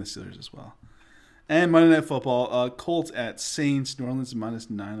 I'm taking the Steelers as well. And Monday Night Football, Colts at Saints. New Orleans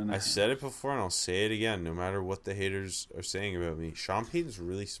 -9.5. I said it before, and I'll say it again. No matter what the haters are saying about me, Sean Payton's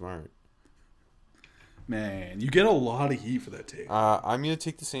really smart. Man, you get a lot of heat for that take. I'm going to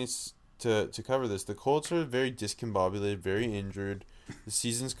take the Saints to cover this. The Colts are very discombobulated, very injured. The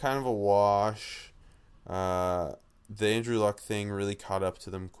season's kind of a wash. The Andrew Luck thing really caught up to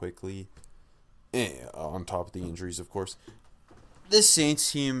them quickly. On top of the injuries, of course. This Saints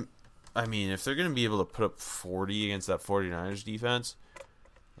team, I mean, if they're going to be able to put up 40 against that 49ers defense,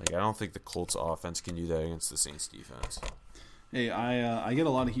 I don't think the Colts offense can do that against the Saints defense. Hey, I get a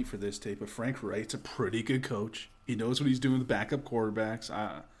lot of heat for this tape, but Frank Wright's a pretty good coach. He knows what he's doing with backup quarterbacks.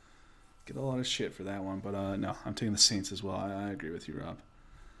 I get a lot of shit for that one, but no, I'm taking the Saints as well. I agree with you, Rob.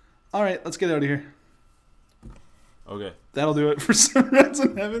 All right, let's get out of here. Okay. That'll do it for Sunrise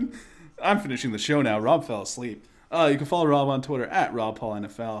in Heaven. I'm finishing the show now. Rob fell asleep. You can follow Rob on Twitter at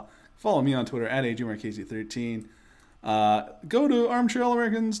RobPaulNFL. Follow me on Twitter at AJMarchese13. Go to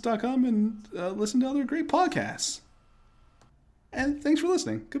armchairallamericans.com and listen to other great podcasts. And thanks for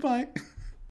listening. Goodbye.